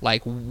real?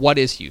 Like, what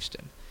is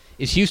Houston?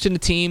 Is Houston a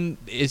team?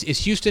 Is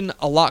Houston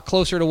a lot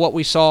closer to what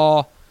we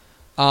saw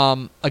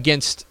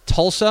against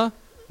Tulsa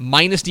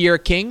minus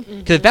D'Eriq King?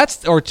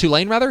 Because or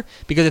Tulane rather,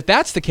 because if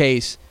that's the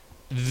case,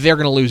 they're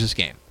going to lose this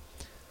game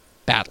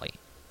badly.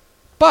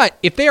 But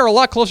if they are a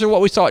lot closer to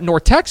what we saw at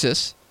North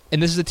Texas,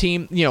 and this is a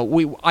team,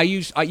 you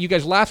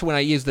guys laughed when I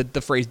used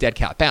the phrase dead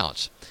cat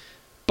bounce,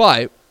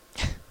 but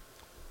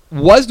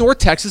was North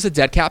Texas a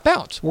dead cat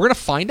bounce? We're going to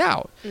find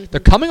out.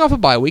 They're coming off a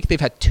bye week. They've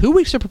had 2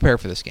 weeks to prepare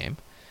for this game.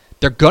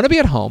 They're going to be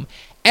at home.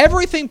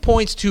 Everything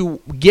points to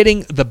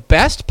getting the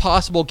best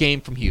possible game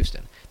from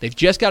Houston. They've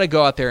just got to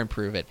go out there and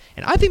prove it,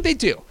 and I think they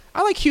do.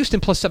 I like Houston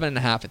plus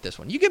 7.5 at this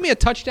one. You give me a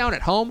touchdown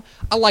at home,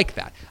 I like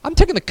that. I'm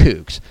taking the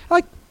Cougs.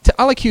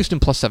 I like Houston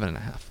plus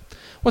 7.5.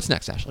 What's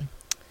next, Ashley?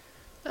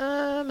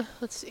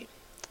 Let's see.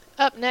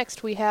 Up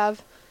next, we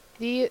have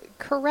the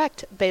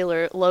correct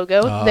Baylor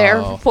logo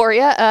there for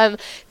you.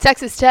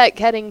 Texas Tech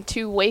heading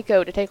to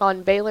Waco to take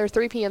on Baylor.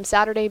 3 p.m.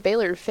 Saturday.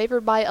 Baylor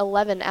favored by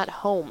 11 at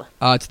home.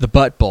 It's the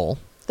Butt Bowl.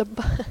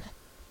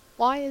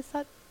 Why is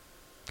that?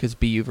 Because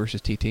BU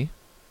versus TT.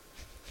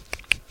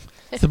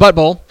 It's the Butt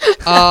Bowl.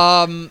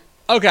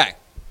 Okay.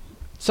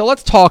 So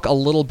let's talk a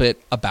little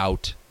bit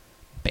about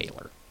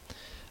Baylor.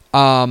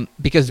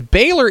 Because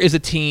Baylor is a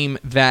team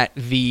that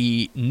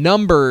the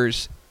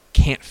numbers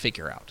can't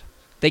figure out.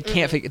 They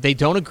can't figure. They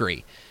don't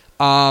agree.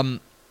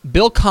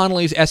 Bill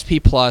Connolly's SP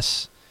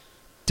Plus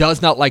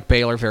does not like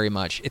Baylor very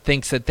much. It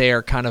thinks that they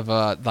are kind of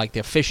like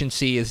the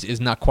efficiency is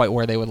not quite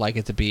where they would like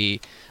it to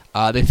be.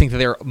 They think that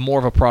they're more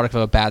of a product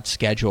of a bad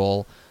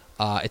schedule,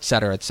 et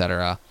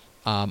cetera,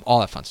 all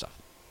that fun stuff.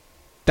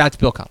 That's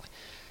Bill Connolly.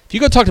 If you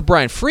go talk to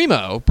Brian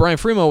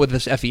Fremeau with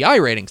his FEI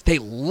ratings, they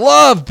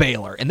love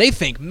Baylor, and they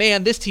think,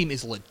 man, this team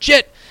is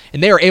legit,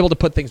 and they are able to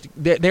put things.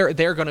 They're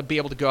going to be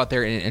able to go out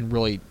there and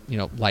really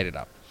light it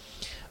up.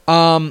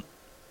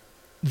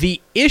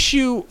 The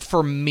issue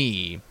for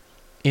me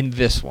in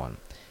this one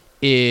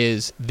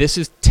is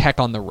Tech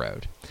on the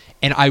road.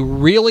 And I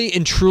really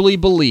and truly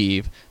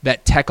believe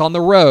that Tech on the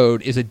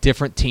road is a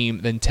different team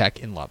than Tech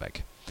in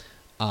Lubbock.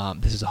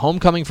 This is a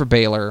homecoming for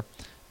Baylor.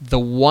 The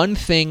one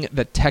thing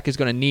that Tech is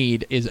going to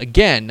need is,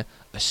 again,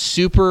 a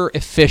super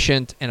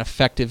efficient and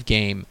effective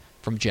game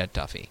from Jed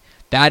Duffy.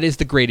 That is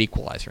the great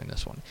equalizer in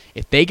this one.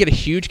 If they get a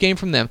huge game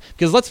from them,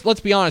 because let's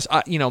be honest,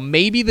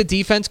 maybe the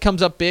defense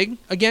comes up big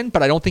again,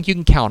 but I don't think you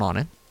can count on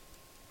it.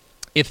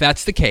 If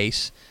that's the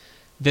case,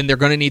 then they're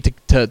going to need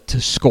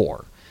to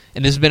score.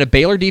 And this has been a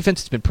Baylor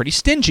defense that's been pretty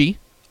stingy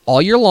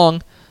all year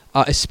long,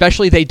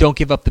 especially they don't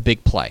give up the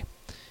big play.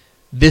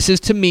 This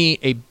is, to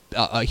me,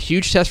 a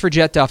huge test for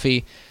Jed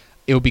Duffy.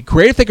 It would be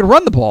great if they could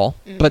run the ball,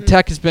 but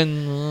Tech has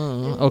been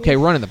okay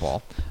running the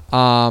ball.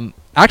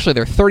 Actually,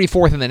 they're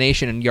 34th in the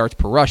nation in yards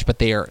per rush, but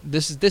they are.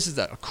 This is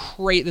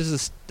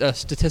a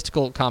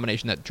statistical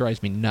combination that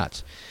drives me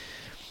nuts.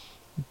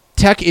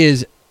 Tech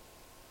is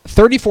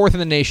 34th in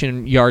the nation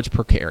in yards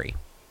per carry.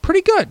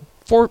 Pretty good.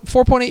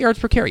 4.8 yards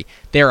per carry.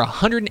 They're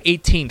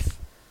 118th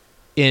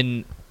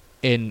in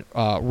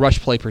rush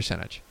play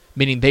percentage,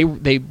 meaning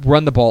they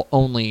run the ball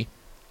only.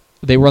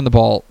 They run the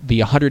ball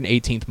the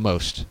 118th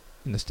most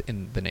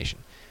in the nation.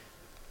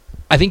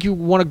 I think you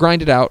want to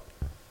grind it out.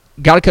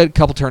 Got to cut a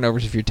couple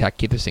turnovers if you're Tech.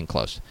 Keep this thing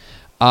close.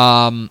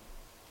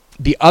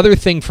 The other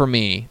thing for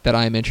me that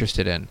I'm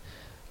interested in,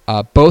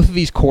 both of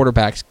these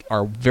quarterbacks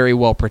are very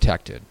well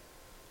protected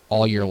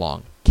all year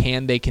long.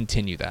 Can they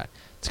continue that?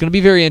 It's going to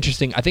be very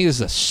interesting. I think this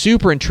is a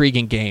super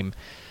intriguing game.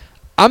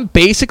 I'm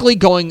basically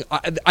going.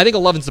 I think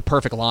 11's the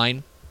perfect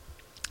line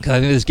because I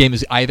think this game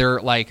is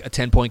either like a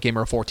 10-point game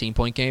or a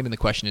 14-point game, and the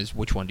question is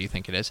which one do you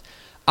think it is?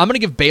 I'm going to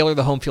give Baylor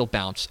the home field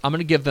bounce. I'm going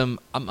to give them.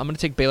 I'm going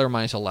to take Baylor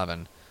minus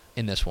 11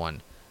 in this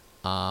one.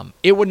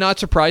 It would not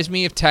surprise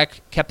me if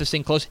Tech kept this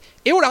thing close.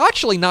 It would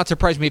actually not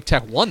surprise me if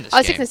Tech won this game. I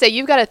was just going to say,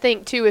 you've got to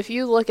think, too, if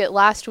you look at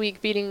last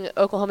week beating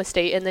Oklahoma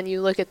State and then you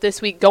look at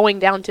this week going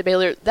down to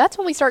Baylor, that's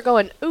when we start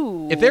going,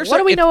 ooh, what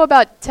do we know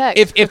about Tech?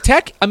 If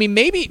Tech, I mean,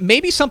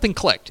 maybe something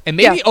clicked, and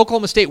maybe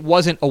Oklahoma State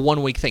wasn't a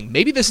one-week thing.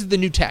 Maybe this is the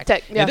new Tech.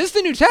 If this is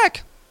the new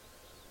Tech,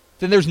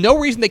 then there's no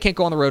reason they can't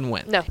go on the road and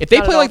win. No, if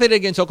they play like they did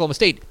against Oklahoma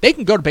State, they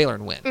can go to Baylor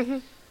and win. Mm-hmm.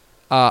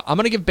 I'm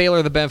going to give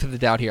Baylor the benefit of the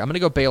doubt here. I'm going to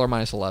go Baylor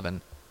minus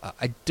 11.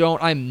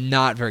 I'm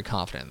not very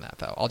confident in that,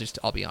 though.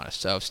 I'll be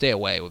honest. So stay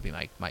away would be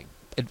my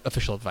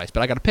official advice.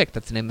 But I got to pick.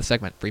 That's the name of the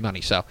segment. Free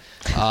money. So,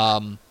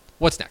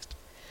 what's next?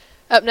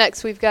 Up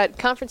next, we've got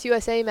Conference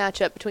USA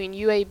matchup between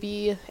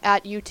UAB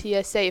at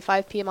UTSA,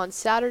 5 p.m. on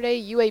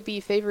Saturday.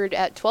 UAB favored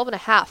at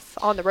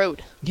 12.5 on the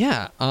road.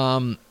 Yeah.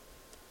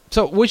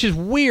 So, which is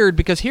weird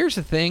because here's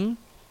the thing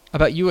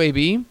about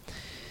UAB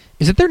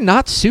is that they're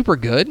not super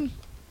good.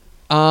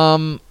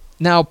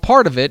 Now,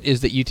 part of it is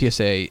that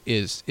UTSA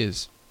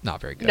is not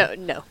very good.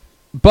 No.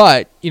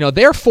 But,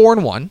 they're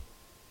 4-1,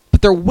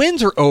 but their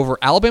wins are over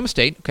Alabama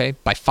State, okay,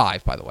 by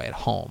 5, by the way, at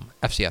home,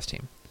 FCS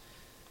team.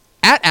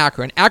 At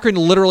Akron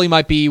literally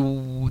might be,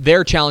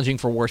 they're challenging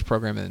for worst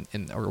program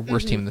or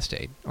worst team in the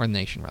state, or in the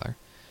nation, rather.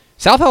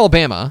 South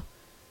Alabama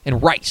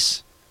and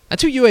Rice.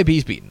 That's who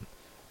UAB's beaten.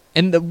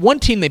 And the one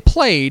team they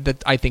played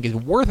that I think is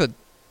worth a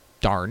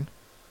darn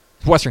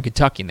is Western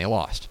Kentucky, and they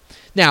lost.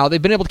 Now,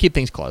 they've been able to keep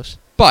things close,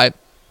 but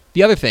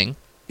the other thing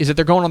is that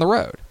they're going on the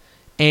road.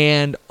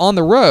 And on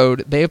the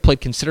road, they have played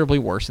considerably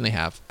worse than they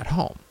have at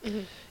home.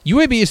 Mm-hmm.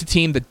 UAB is a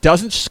team that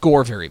doesn't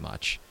score very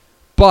much,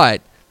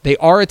 but they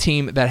are a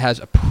team that has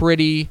a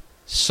pretty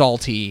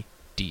salty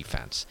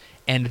defense.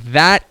 And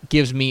that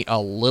gives me a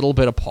little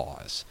bit of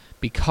pause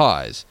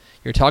because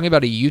you're talking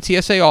about a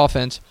UTSA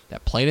offense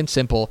that, plain and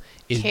simple,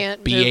 is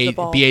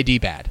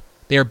BAD bad.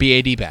 They are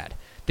BAD bad.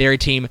 They're a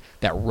team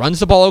that runs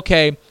the ball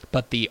okay,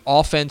 but the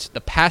offense, the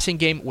passing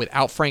game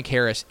without Frank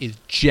Harris is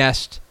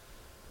just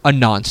a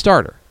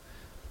non-starter.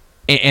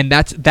 And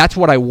that's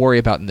what I worry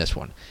about in this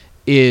one.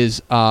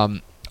 Is are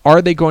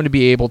they going to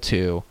be able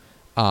to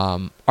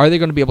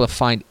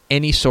find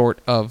any sort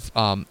of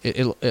last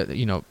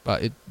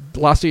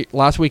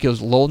week it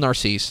was Lowell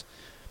Narcisse,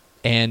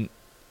 and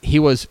he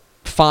was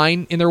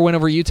fine in their win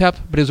over UTEP,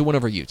 but it was a win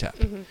over UTEP.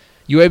 Mm-hmm.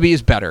 UAB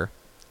is better,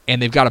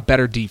 and they've got a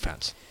better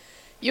defense.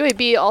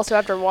 UAB also,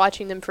 after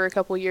watching them for a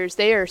couple of years,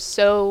 they are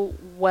so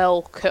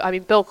well.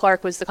 Bill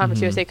Clark was the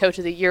Conference USA Coach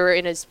of the Year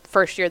in his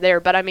first year there,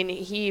 but I mean,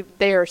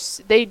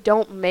 they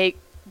don't make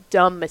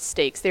dumb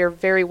mistakes. They're a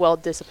very well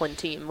disciplined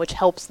team, which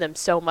helps them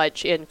so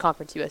much in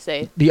Conference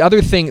USA. The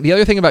other thing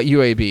about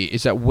UAB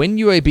is that when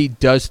UAB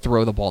does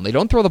throw the ball, and they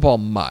don't throw the ball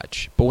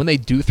much, but when they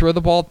do throw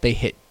the ball, they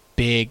hit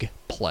big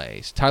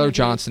plays. Tyler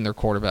Johnson, their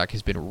quarterback,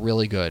 has been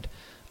really good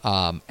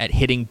at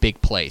hitting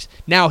big plays.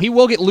 Now, he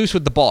will get loose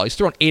with the ball. He's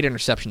thrown 8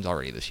 interceptions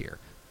already this year,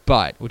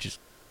 which is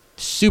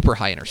super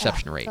high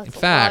interception rate. In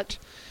fact,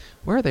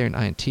 where are they in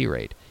INT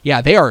rate? Yeah,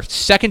 they are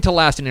second to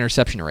last in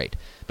interception rate.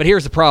 But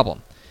here's the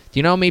problem. Do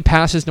you know how many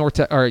passes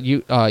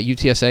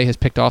UTSA has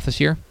picked off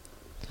this year?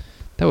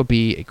 That would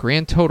be a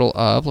grand total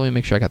of, let me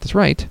make sure I got this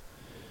right,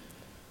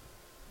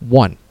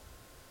 1.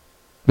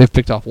 They've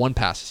picked off 1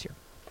 pass this year.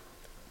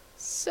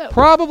 So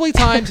probably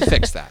time to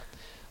fix that.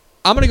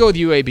 I'm going to go with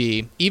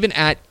UAB. Even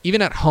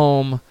at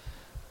home,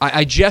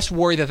 I just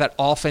worry that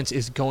offense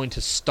is going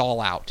to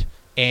stall out.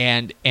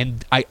 And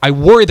I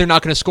worry they're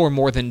not going to score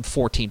more than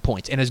 14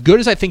 points. And as good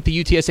as I think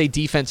the UTSA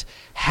defense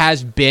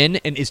has been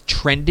and is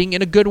trending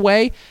in a good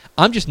way,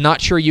 I'm just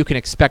not sure you can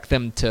expect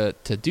them to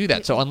do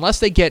that. So unless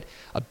they get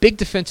a big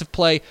defensive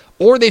play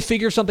or they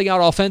figure something out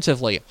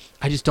offensively,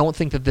 I just don't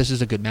think that this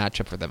is a good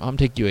matchup for them. I'm going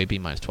to take UAB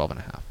minus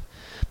 12.5. I'm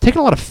taking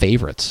a lot of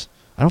favorites.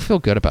 I don't feel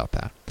good about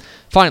that.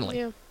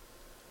 Finally,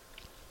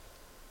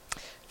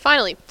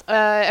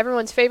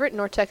 everyone's favorite,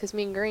 North Texas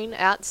Mean Green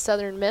at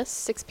Southern Miss,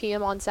 6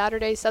 p.m. on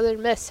Saturday.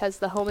 Southern Miss has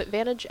the home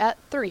advantage at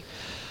 3.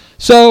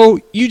 So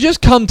you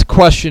just come to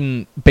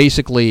question,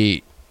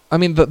 basically,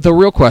 the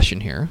real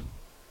question here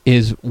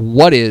is,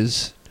 what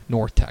is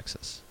North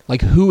Texas?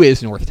 Like, who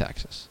is North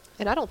Texas?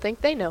 And I don't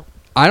think they know.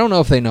 I don't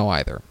know if they know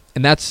either.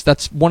 And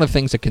that's one of the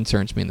things that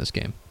concerns me in this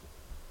game.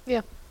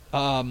 Yeah.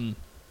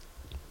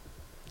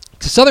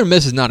 Southern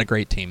Miss is not a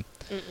great team.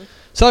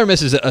 Southern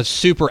Miss is a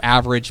super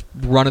average,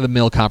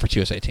 run-of-the-mill Conference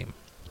USA team.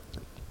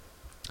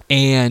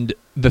 And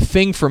the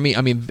thing for me,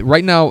 I mean,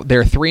 right now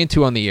they're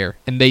 3-2 on the year,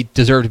 and they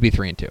deserve to be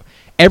 3-2.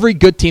 Every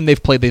good team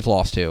they've played, they've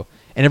lost to,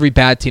 and every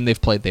bad team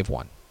they've played, they've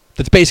won.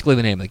 That's basically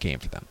the name of the game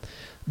for them.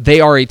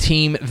 They are a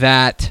team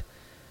that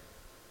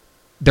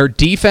their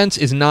defense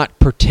is not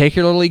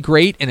particularly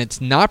great, and it's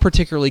not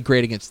particularly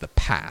great against the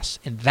pass,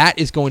 and that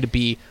is going to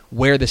be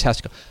where this has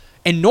to go.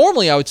 And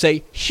normally, I would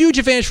say, huge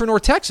advantage for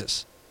North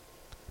Texas.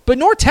 But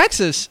North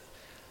Texas,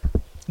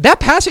 that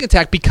passing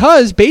attack,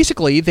 because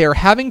basically they're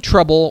having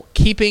trouble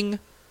keeping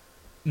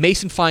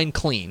Mason Fine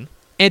clean,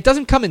 and it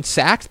doesn't come in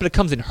sacks, but it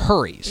comes in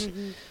hurries.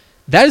 Mm-hmm.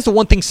 That is the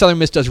one thing Southern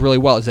Miss does really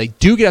well, is they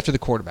do get after the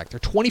quarterback. They're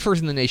 21st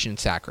in the nation in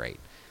sack rate.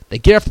 They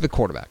get after the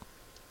quarterback.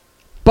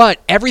 But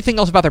everything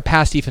else about their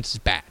pass defense is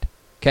bad.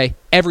 Okay?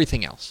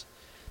 Everything else.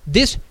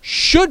 This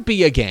should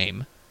be a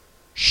game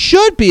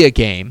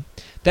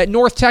that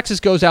North Texas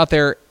goes out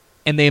there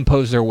and they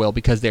impose their will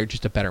because they're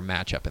just a better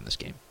matchup in this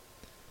game.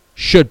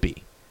 Should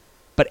be.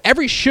 But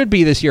every should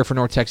be this year for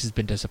North Texas has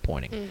been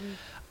disappointing. Mm-hmm.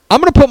 I'm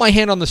going to put my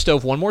hand on the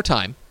stove one more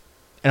time,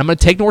 and I'm going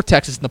to take North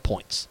Texas in the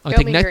points. I'm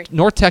going to take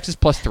North Texas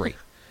 +3.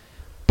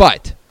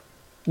 But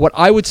what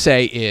I would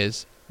say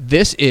is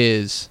this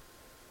is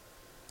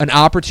an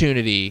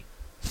opportunity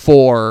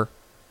for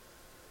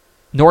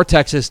North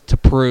Texas to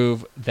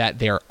prove that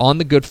they're on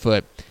the good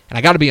foot. And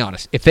I got to be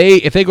honest, if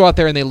they go out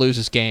there and they lose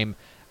this game,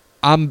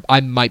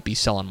 I might be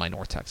selling my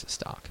North Texas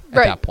stock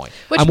at that point.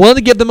 I'm willing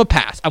to give them a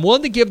pass. I'm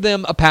willing to give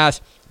them a pass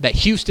that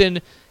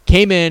Houston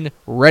came in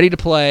ready to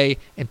play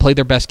and played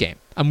their best game.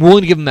 I'm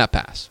willing to give them that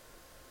pass.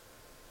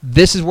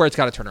 This is where it's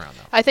got to turn around,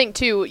 though. I think,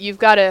 too, you've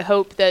got to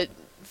hope that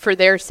for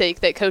their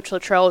sake that Coach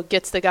Luttrell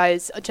gets the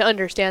guys to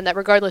understand that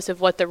regardless of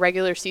what the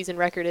regular season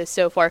record is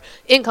so far,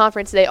 in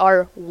conference they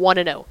are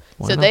 1-0.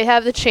 So they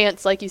have the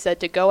chance, like you said,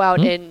 to go out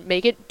and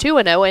make it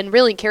 2-0 and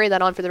really carry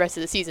that on for the rest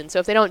of the season. So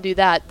if they don't do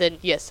that, then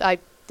yes, I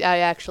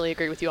actually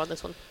agree with you on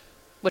this one,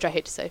 which I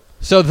hate to say.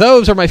 So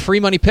those are my free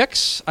money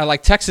picks. I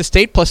like Texas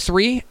State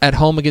 +3 at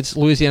home against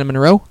Louisiana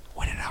Monroe.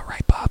 Win it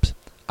outright, Bobs.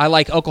 I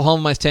like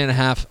Oklahoma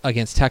 -10.5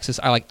 against Texas.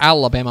 I like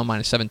Alabama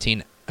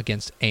 -17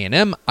 against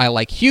A&M. I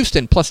like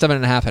Houston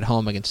 +7.5 at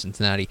home against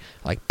Cincinnati.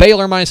 I like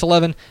Baylor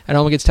 -11 at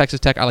home against Texas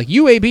Tech. I like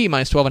UAB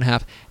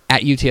 -12.5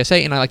 at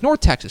UTSA. And I like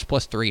North Texas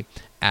 +3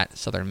 at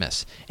Southern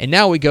Miss. And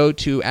now we go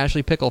to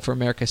Ashley Pickle for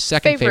America's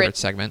second favorite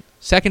segment.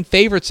 Second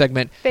favorite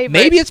segment.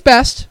 Maybe it's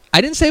best.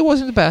 I didn't say it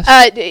wasn't the best.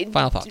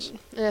 Final thoughts.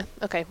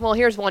 Okay. Well,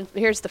 here's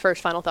the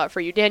first final thought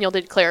for you. Daniel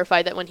did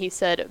clarify that when he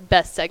said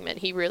best segment,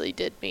 he really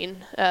did mean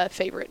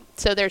favorite.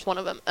 So there's one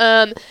of them.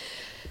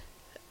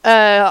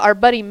 Our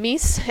buddy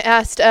Mies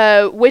asked,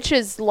 which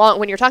is long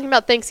when you're talking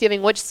about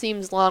Thanksgiving, which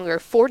seems longer,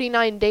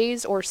 49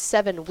 days or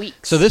 7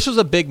 weeks? So this was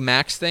a big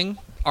Max thing,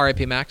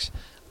 R.I.P. Max.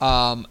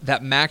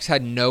 That Max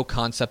had no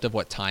concept of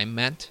what time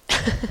meant.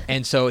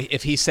 And so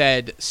if he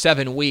said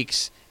 7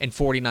 weeks and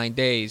 49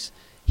 days,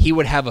 he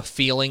would have a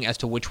feeling as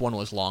to which one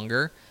was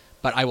longer.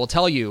 But I will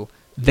tell you,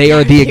 they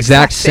are the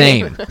exact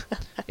same.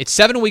 It's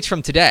 7 weeks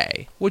from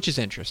today, which is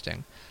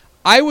interesting.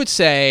 I would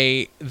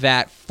say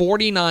that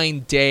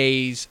 49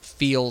 days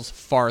feels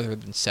farther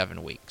than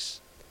 7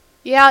 weeks.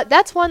 Yeah,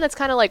 that's one that's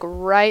kind of like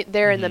right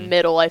there in the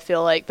middle, I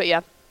feel like. But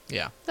yeah.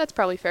 Yeah. That's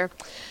probably fair.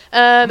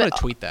 I'm going to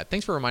tweet that.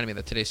 Thanks for reminding me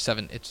that today's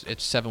 7.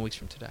 It's 7 weeks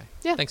from today.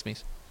 Yeah. Thanks,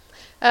 Mies.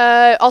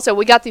 Also,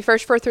 we got the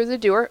first four through the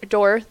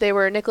door. They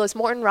were Nicholas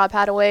Morton, Rob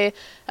Hadaway,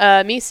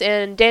 Mies,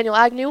 and Daniel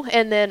Agnew.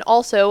 And then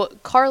also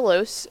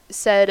Carlos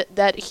said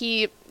that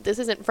this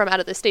isn't from out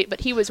of the state,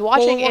 but he was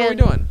watching. Well, what are we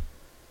doing?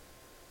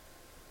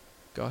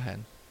 Go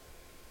ahead.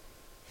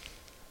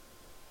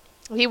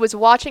 He was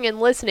watching and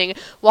listening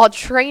while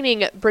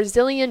training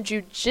Brazilian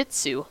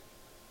Jiu-Jitsu.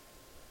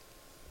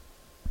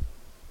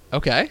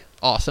 Okay,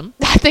 awesome.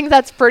 I think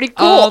that's pretty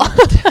cool.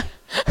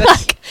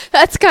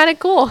 That's kind of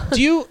cool.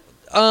 Do you,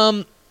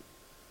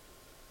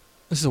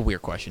 this is a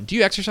weird question. Do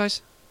you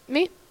exercise?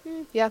 Me?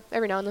 Yeah,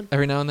 every now and then.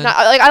 Every now and then? No,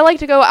 I like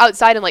to go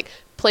outside and,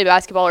 play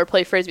basketball or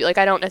play Frisbee. I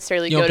don't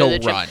necessarily go to the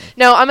gym. Run.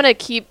 No, I'm going to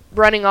keep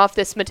running off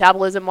this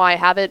metabolism while I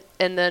have it,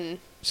 and then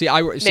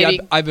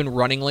I've been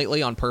running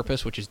lately on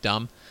purpose, which is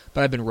dumb,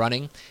 but I've been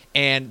running,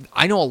 and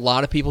I know a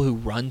lot of people who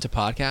run to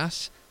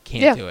podcasts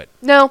can't do it.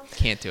 No.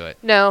 Can't do it.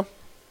 No.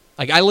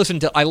 I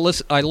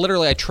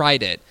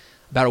tried it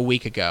about a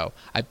week ago.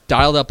 I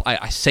dialed up,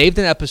 I saved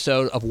an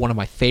episode of one of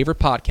my favorite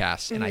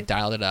podcasts, and I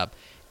dialed it up,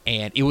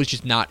 and it was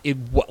just not,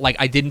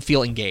 I didn't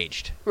feel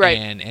engaged. Right.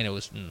 And it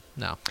was,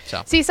 no.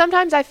 So. See,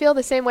 sometimes I feel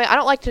the same way. I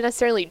don't like to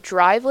necessarily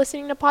drive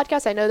listening to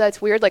podcasts. I know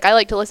that's weird. I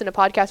like to listen to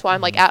podcasts while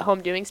I'm, at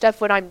home doing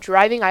stuff. When I'm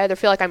driving, I either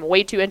feel like I'm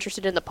way too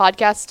interested in the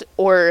podcast,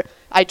 or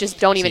I just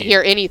don't even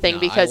hear anything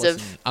because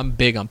of... I'm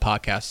big on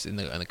podcasts in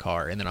the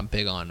car, and then I'm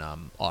big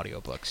on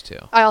audiobooks,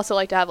 too. I also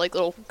like to have,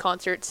 little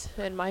concerts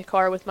in my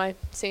car with my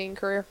singing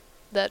career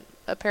that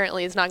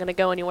apparently is not going to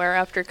go anywhere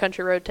after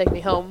Country Road Take Me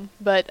Home.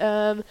 But,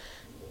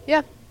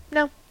 yeah.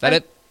 No. That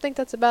it? think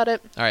that's about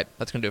it. All right,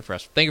 that's going to do it for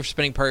us. Thank you for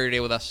spending part of your day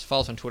with us.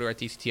 Follow us on Twitter at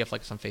DCTF,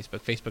 like us on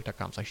Facebook,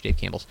 facebook.com/Dave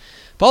Campbell's.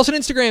 Follow us on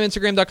Instagram,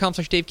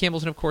 instagram.com/Dave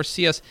Campbell's, and of course,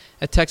 see us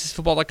at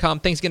TexasFootball.com.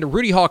 Thanks again to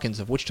Rudy Hawkins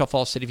of Wichita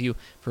Falls City View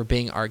for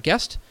being our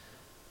guest.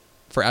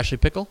 For Ashley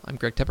Pickle, I'm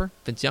Greg Tepper.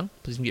 Vince Young,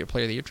 please get your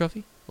Player of the Year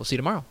trophy. We'll see you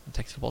tomorrow on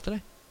Texas Football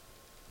Today.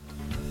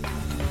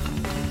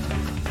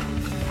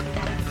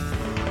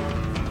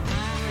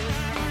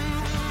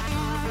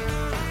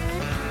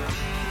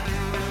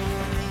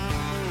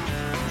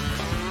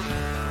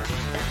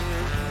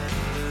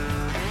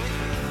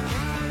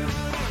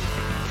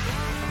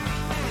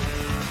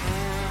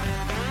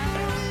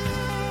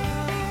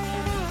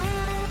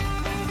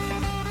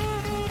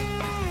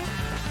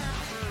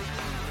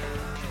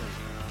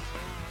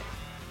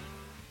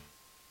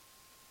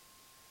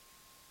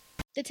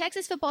 The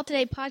Texas Football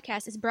Today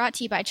podcast is brought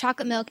to you by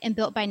Chocolate Milk and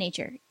Built by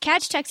Nature.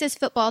 Catch Texas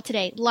Football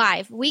Today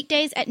live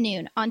weekdays at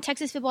noon on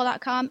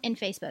TexasFootball.com and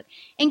Facebook,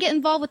 and get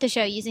involved with the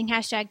show using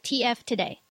hashtag TFToday.